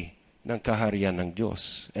bahagi ng kaharian ng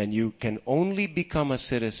Diyos. And you can only become a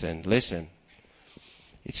citizen. Listen,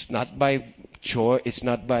 it's not by choice, it's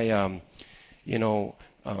not by,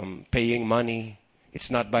 paying money.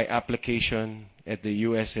 It's not by application at the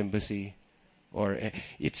U.S. Embassy. Or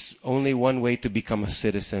it's only one way to become a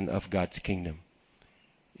citizen of God's kingdom.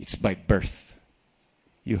 It's by birth.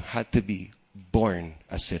 You had to be born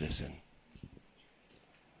a citizen.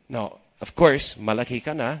 Now, of course, malaki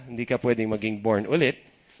ka na, hindi ka pwedeng maging born ulit,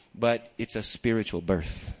 but it's a spiritual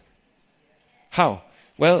birth. How?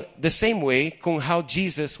 Well, the same way kung how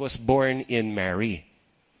Jesus was born in Mary.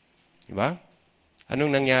 Diba?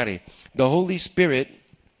 Anong nangyari? The Holy Spirit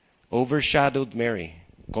overshadowed Mary,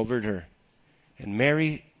 covered her. And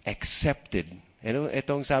Mary accepted.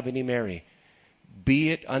 Itong sabi ni Mary, be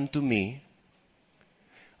it unto me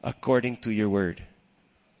according to your word.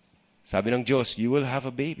 Sabi ng Diyos, you will have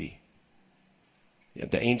a baby.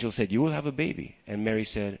 The angel said, you will have a baby. And Mary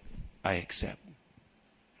said, I accept.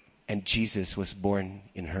 And Jesus was born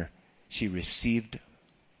in her. She received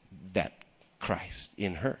that Christ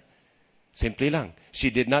in her. Simply lang. She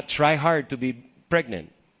did not try hard to be pregnant.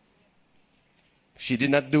 She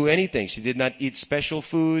did not do anything. She did not eat special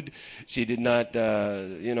food. She did not,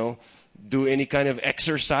 do any kind of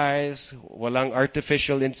exercise. Walang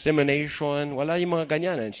artificial insemination. Wala yung mga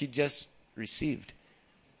ganyanan. She just received.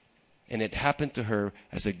 And it happened to her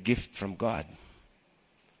as a gift from God.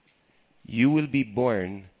 You will be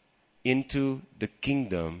born into the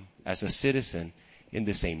kingdom as a citizen in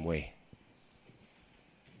the same way.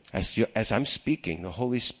 As I'm speaking, the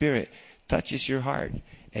Holy Spirit touches your heart.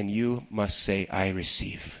 And you must say, I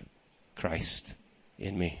receive Christ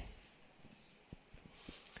in me.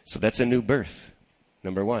 So that's a new birth.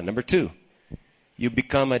 Number one. Number two, you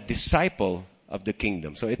become a disciple of the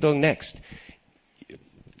kingdom. So itong next.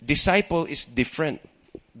 Disciple is different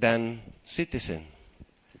than citizen.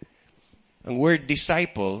 Ang word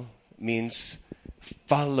disciple means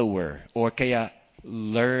follower or kaya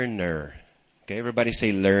learner. Okay, everybody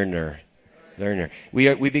say learner. Learner.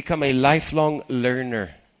 We become a lifelong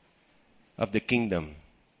learner of the kingdom.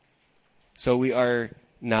 So we are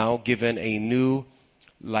now given a new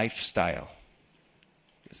lifestyle.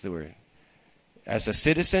 That's the word. As a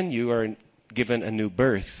citizen, you are given a new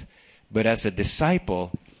birth. But as a disciple,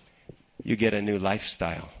 you get a new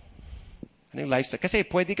lifestyle. Ano yung lifestyle? Kasi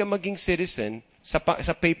pwede ka maging citizen sa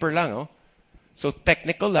paper lang, oh. So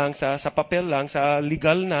technical lang, sa papel lang, sa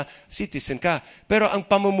legal na citizen ka. Pero ang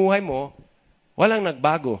pamumuhay mo, walang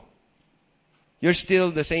nagbago. You're still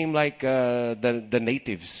the same like the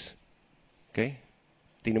natives. Okay?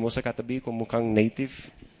 Tingnan mo sa katabi kung mukhang native.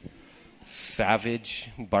 Savage,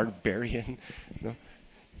 barbarian. No?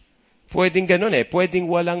 Pwedeng ganun eh. Pwedeng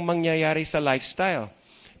walang mangyayari sa lifestyle.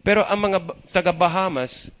 Pero ang mga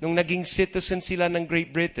taga-Bahamas, nung naging citizen sila ng Great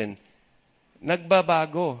Britain,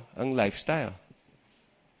 nagbabago ang lifestyle.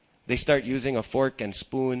 They start using a fork and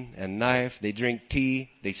spoon and knife. They drink tea.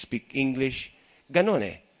 They speak English. Ganon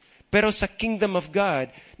eh. Pero sa kingdom of God,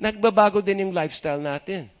 nagbabago din yung lifestyle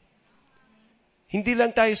natin. Hindi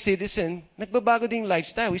lang tayo citizen, nagbabago din yung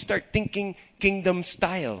lifestyle. We start thinking kingdom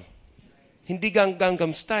style. Hindi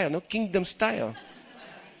Gangnam style, no? Kingdom style.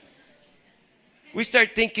 We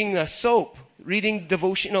start thinking soap, reading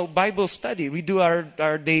devotion, Bible study. We do our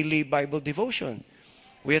daily Bible devotion.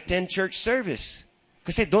 We attend church service.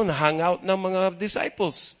 Kasi doon hang out ng mga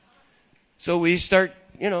disciples. So we start,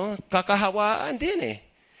 kakahawaan din eh.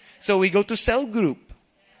 So we go to cell group.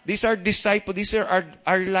 These are disciples. These are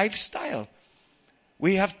our lifestyle.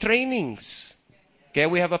 We have trainings. Okay,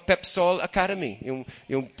 we have a Pepsol Academy.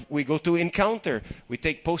 We go to Encounter. We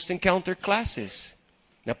take post-encounter classes.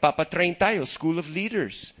 Napapatrain tayo, School of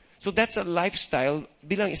Leaders. So that's a lifestyle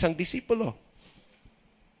bilang isang disipulo.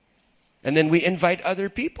 And then we invite other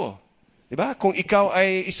people. Diba? Kung ikaw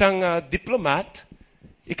ay isang diplomat,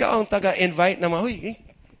 ikaw ang taga-invite na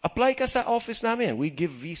apply ka sa office namin. We give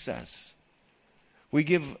visas. We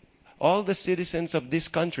give all the citizens of this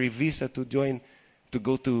country visa to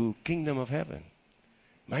go to Kingdom of Heaven.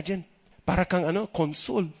 Imagine, para kang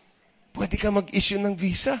consul. Pwede ka mag-issue ng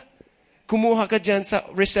visa. Kumuha ka dyan sa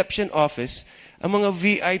reception office ang mga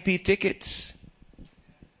VIP tickets.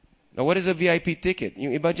 Now, what is a VIP ticket?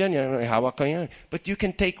 Yung iba dyan, hawak ka yan. But you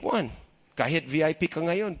can take one. Kahit VIP ka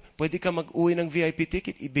ngayon, pwede ka mag-uwi ng VIP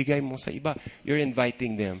ticket, ibigay mo sa iba. You're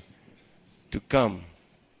inviting them to come.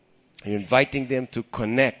 You're inviting them to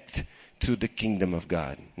connect to the kingdom of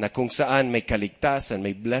God. Na kung saan may kaligtasan,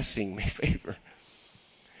 may blessing, may favor.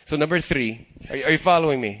 So number 3, are you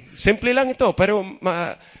following me? Simple lang ito, pero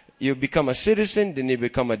you become a citizen, then you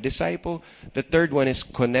become a disciple. The third one is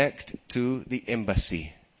connect to the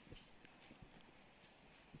embassy.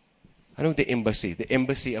 Anong the embassy? The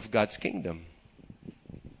embassy of God's kingdom.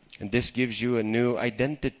 And this gives you a new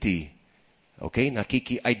identity. Okay?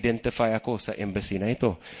 Nakiki-identify ako sa embassy na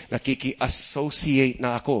ito. Nakiki-associate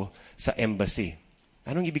na ako sa embassy.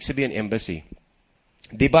 Anong ibig sabihin embassy?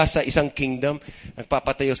 Diba sa isang kingdom,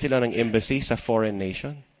 nagpapatayo sila ng embassy sa foreign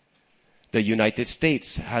nation? The United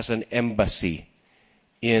States has an embassy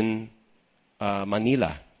in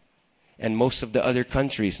Manila. And most of the other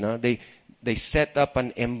countries, they set up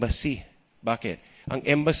an embassy. Bakit? Ang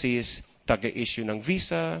embassy is taga-issue ng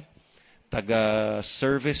visa,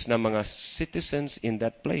 taga-service ng mga citizens in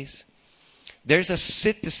that place. There's a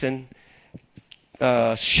citizen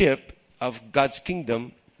ship of God's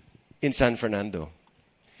kingdom in San Fernando.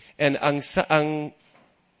 And ang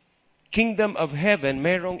kingdom of heaven,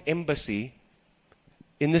 merong embassy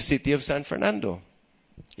in the city of San Fernando.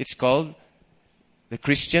 It's called the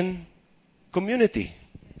Christian Community.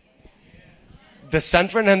 The San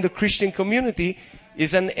Fernando Christian Community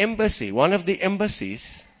is an embassy, one of the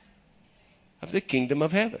embassies of the kingdom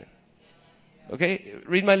of heaven. Okay?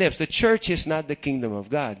 Read my lips. The church is not the kingdom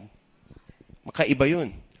of God. Makaiba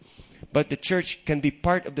yun. But the church can be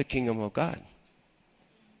part of the kingdom of God.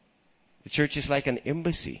 The church is like an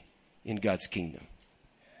embassy in God's kingdom.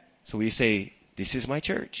 So we say, this is my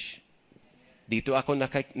church. Dito ako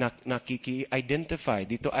nakiki-identify.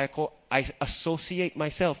 Dito I associate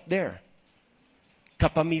myself there.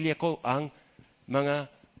 Kapamilya ko ang mga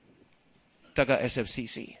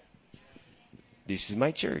taga-SFCC. This is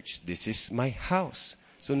my church. This is my house.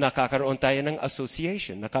 So nakakaroon tayo ng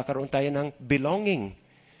association. Nakakaroon tayo ng belonging.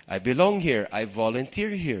 I belong here. I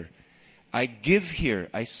volunteer here. I give here.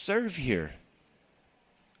 I serve here.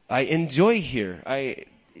 I enjoy here.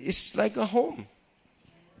 It's like a home.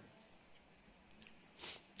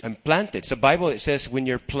 I'm planted. So the Bible, it says, when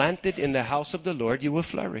you're planted in the house of the Lord, you will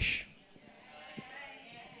flourish.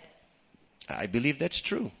 I believe that's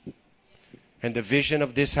true. And the vision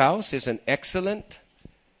of this house is an excellent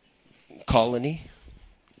colony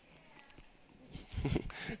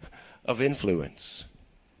of influence.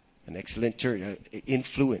 An excellent church,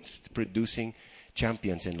 influence, producing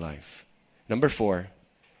champions in life. Number 4,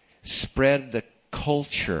 spread the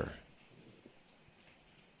culture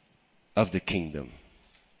of the kingdom.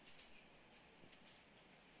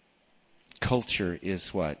 Culture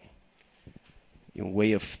is what? Your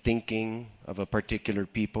way of thinking of a particular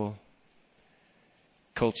people.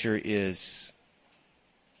 Culture is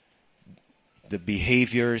the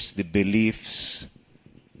behaviors, the beliefs,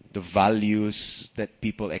 the values that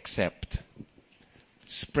people accept.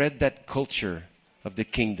 Spread that culture of the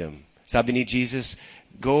kingdom. Sabi ni Jesus,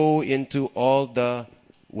 go into all the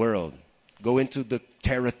world. Go into the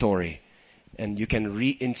territory. And you can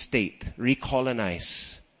reinstate,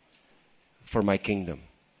 recolonize for my kingdom.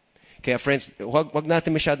 Kaya friends, wag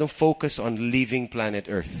natin masyadong focus on leaving planet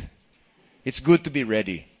Earth. It's good to be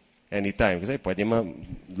ready anytime. Kasi pwede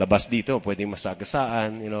labas dito, pwede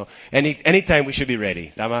masagasaan, Anytime we should be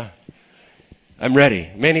ready. Tama? I'm ready.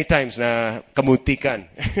 Many times na kamutikan.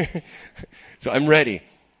 So I'm ready.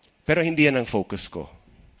 Pero hindi yan ang focus ko.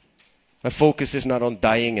 My focus is not on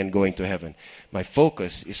dying and going to heaven. My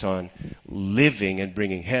focus is on living and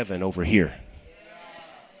bringing heaven over here.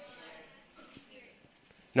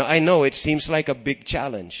 Now, I know it seems like a big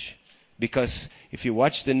challenge because if you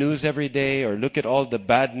watch the news every day or look at all the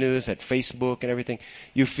bad news at Facebook and everything,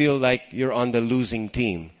 you feel like you're on the losing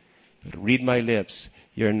team. But read my lips.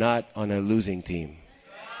 You're not on a losing team.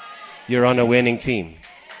 You're on a winning team.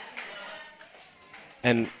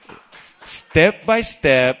 And step by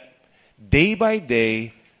step, day by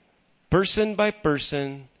day, person by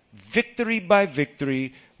person, victory by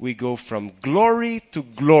victory, we go from glory to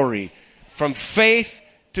glory, from faith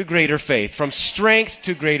to greater faith, from strength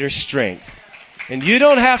to greater strength. And you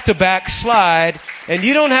don't have to backslide, and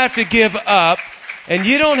you don't have to give up, and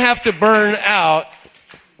you don't have to burn out,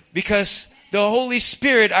 because the Holy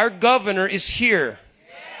Spirit, our governor, is here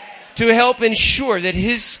to help ensure that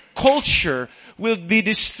His culture will be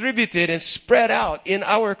distributed and spread out in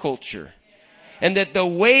our culture. And that the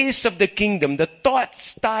ways of the kingdom, the thought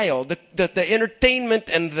style, the entertainment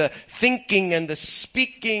and the thinking and the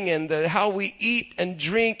speaking and how we eat and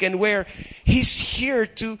drink and wear, He's here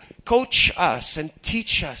to coach us and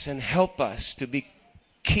teach us and help us to be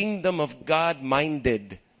kingdom of God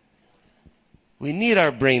minded. We need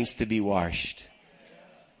our brains to be washed.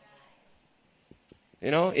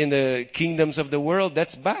 In the kingdoms of the world,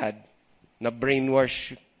 that's bad. Na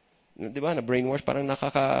brainwash Di ba? Na brainwash, parang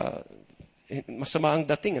masama ang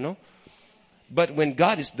dating, ano? But when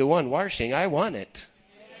God is the one washing, I want it.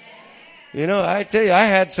 You know, I tell you, I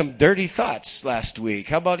had some dirty thoughts last week.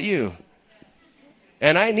 How about you?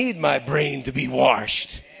 And I need my brain to be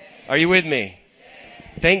washed. Are you with me?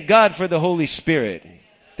 Thank God for the Holy Spirit.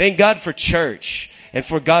 Thank God for church and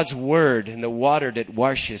for God's word and the water that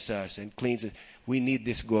washes us and cleans us. We need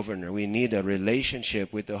this governor. We need a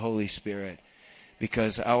relationship with the Holy Spirit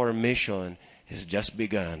because our mission has just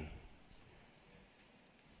begun.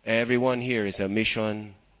 Everyone here is a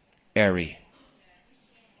missionary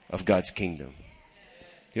of God's kingdom.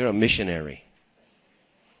 You're a missionary.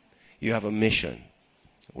 You have a mission.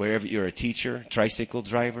 Wherever you're a teacher, tricycle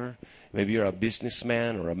driver, maybe you're a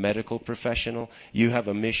businessman or a medical professional, you have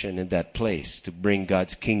a mission in that place to bring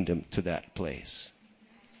God's kingdom to that place,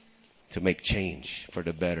 to make change for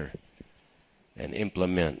the better and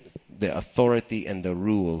implement the authority and the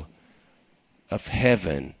rule of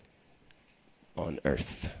heaven on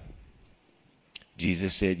earth.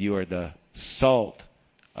 Jesus said, you are the salt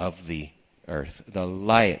of the earth, the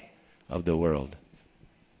light of the world.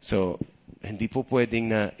 So, hindi po pwedeng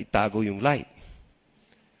na itago yung light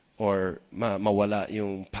or mawala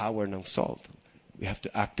yung power ng salt. We have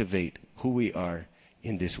to activate who we are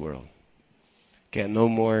in this world. Kaya no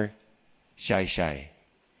more shy.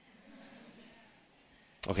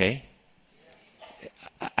 Okay?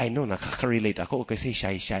 I know, nakaka-relate ako kasi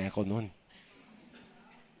shy ako noon.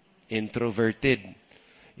 Introverted,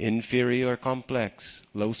 inferior complex,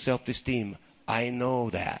 low self-esteem. I know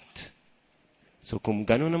that. So kung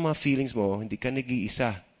ganun ang mga feelings mo, hindi ka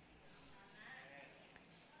nag-iisa.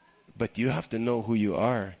 But you have to know who you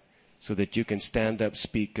are so that you can stand up,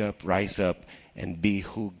 speak up, rise up, and be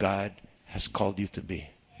who God has called you to be.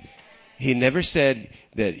 He never said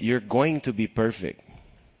that you're going to be perfect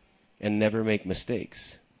and never make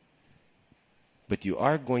mistakes. But you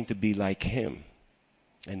are going to be like Him.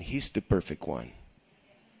 And He's the perfect one.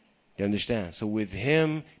 You understand? So with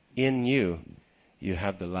Him in you, you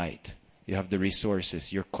have the light. You have the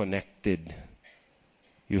resources. You're connected.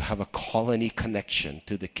 You have a colony connection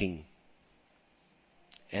to the King.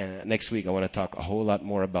 And next week I want to talk a whole lot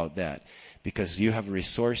more about that. Because you have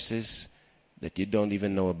resources that you don't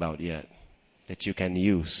even know about yet. That you can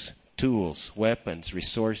use. Tools, weapons,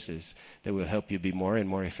 resources that will help you be more and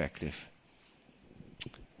more effective.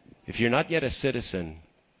 If you're not yet a citizen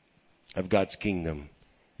of God's kingdom,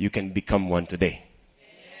 you can become one today.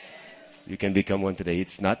 You can become one today.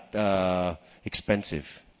 It's not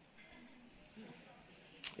expensive.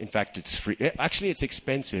 In fact, it's free. Actually, it's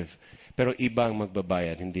expensive. Pero iba ang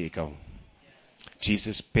magbabayad, hindi ikaw.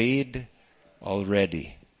 Jesus paid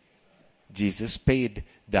already. Jesus paid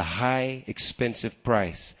the high, expensive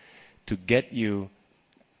price to get you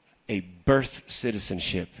a birth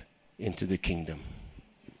citizenship into the kingdom.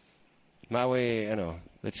 Mawe,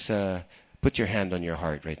 let's put your hand on your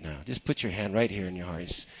heart right now. Just put your hand right here in your heart.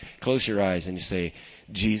 Just close your eyes and you say,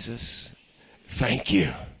 Jesus, thank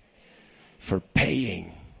you for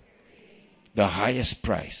paying the highest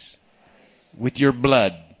price with your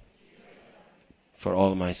blood for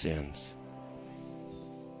all my sins.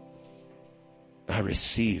 I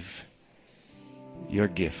receive your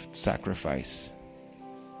gift, sacrifice.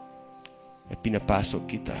 At pinapasok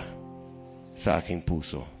kita sa aking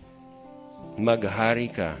puso.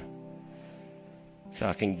 Maghari ka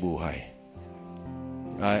sa aking buhay.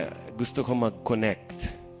 Gusto ko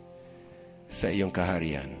mag-connect sa iyong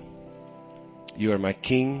kaharian. You are my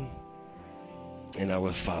King and I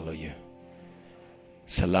will follow you.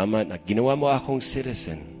 Salamat na ginawa mo akong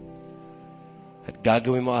citizen at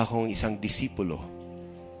gagawin mo akong isang disipulo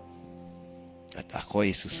at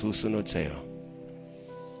ako'y susunod sa iyo.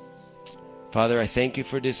 Father, I thank you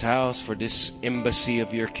for this house, for this embassy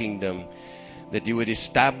of your kingdom, that you would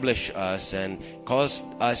establish us and cause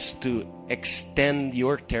us to extend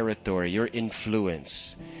your territory, your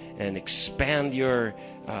influence, and expand your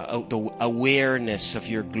the awareness of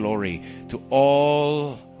your glory to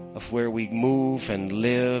all of where we move and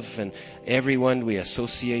live and everyone we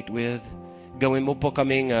associate with. Gawin mo po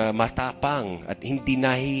kaming matapang at hindi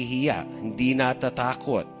nahihiya, hindi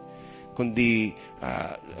natatakot, kundi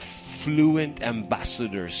fluent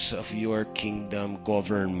ambassadors of your kingdom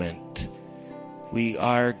government. We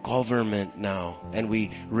are government now and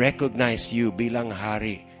we recognize you bilang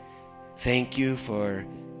hari. Thank you for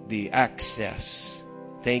the access.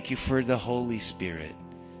 Thank you for the Holy Spirit.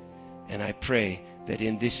 And I pray that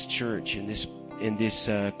in this church, in this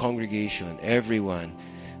congregation, everyone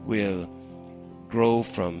will grow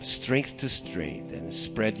from strength to strength and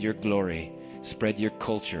spread your glory, spread your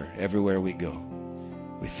culture everywhere we go.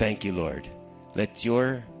 We thank you, Lord. Let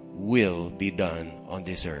your will be done on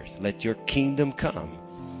this earth. Let your kingdom come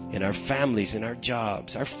in our families, in our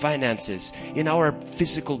jobs, our finances, in our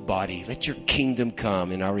physical body. Let your kingdom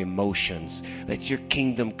come in our emotions. Let your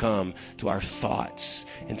kingdom come to our thoughts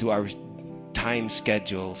and to our time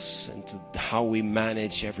schedules and to how we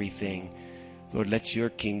manage everything. Lord, let your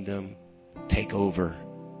kingdom take over.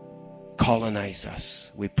 Colonize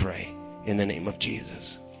us, we pray, in the name of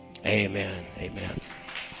Jesus. Amen. Amen.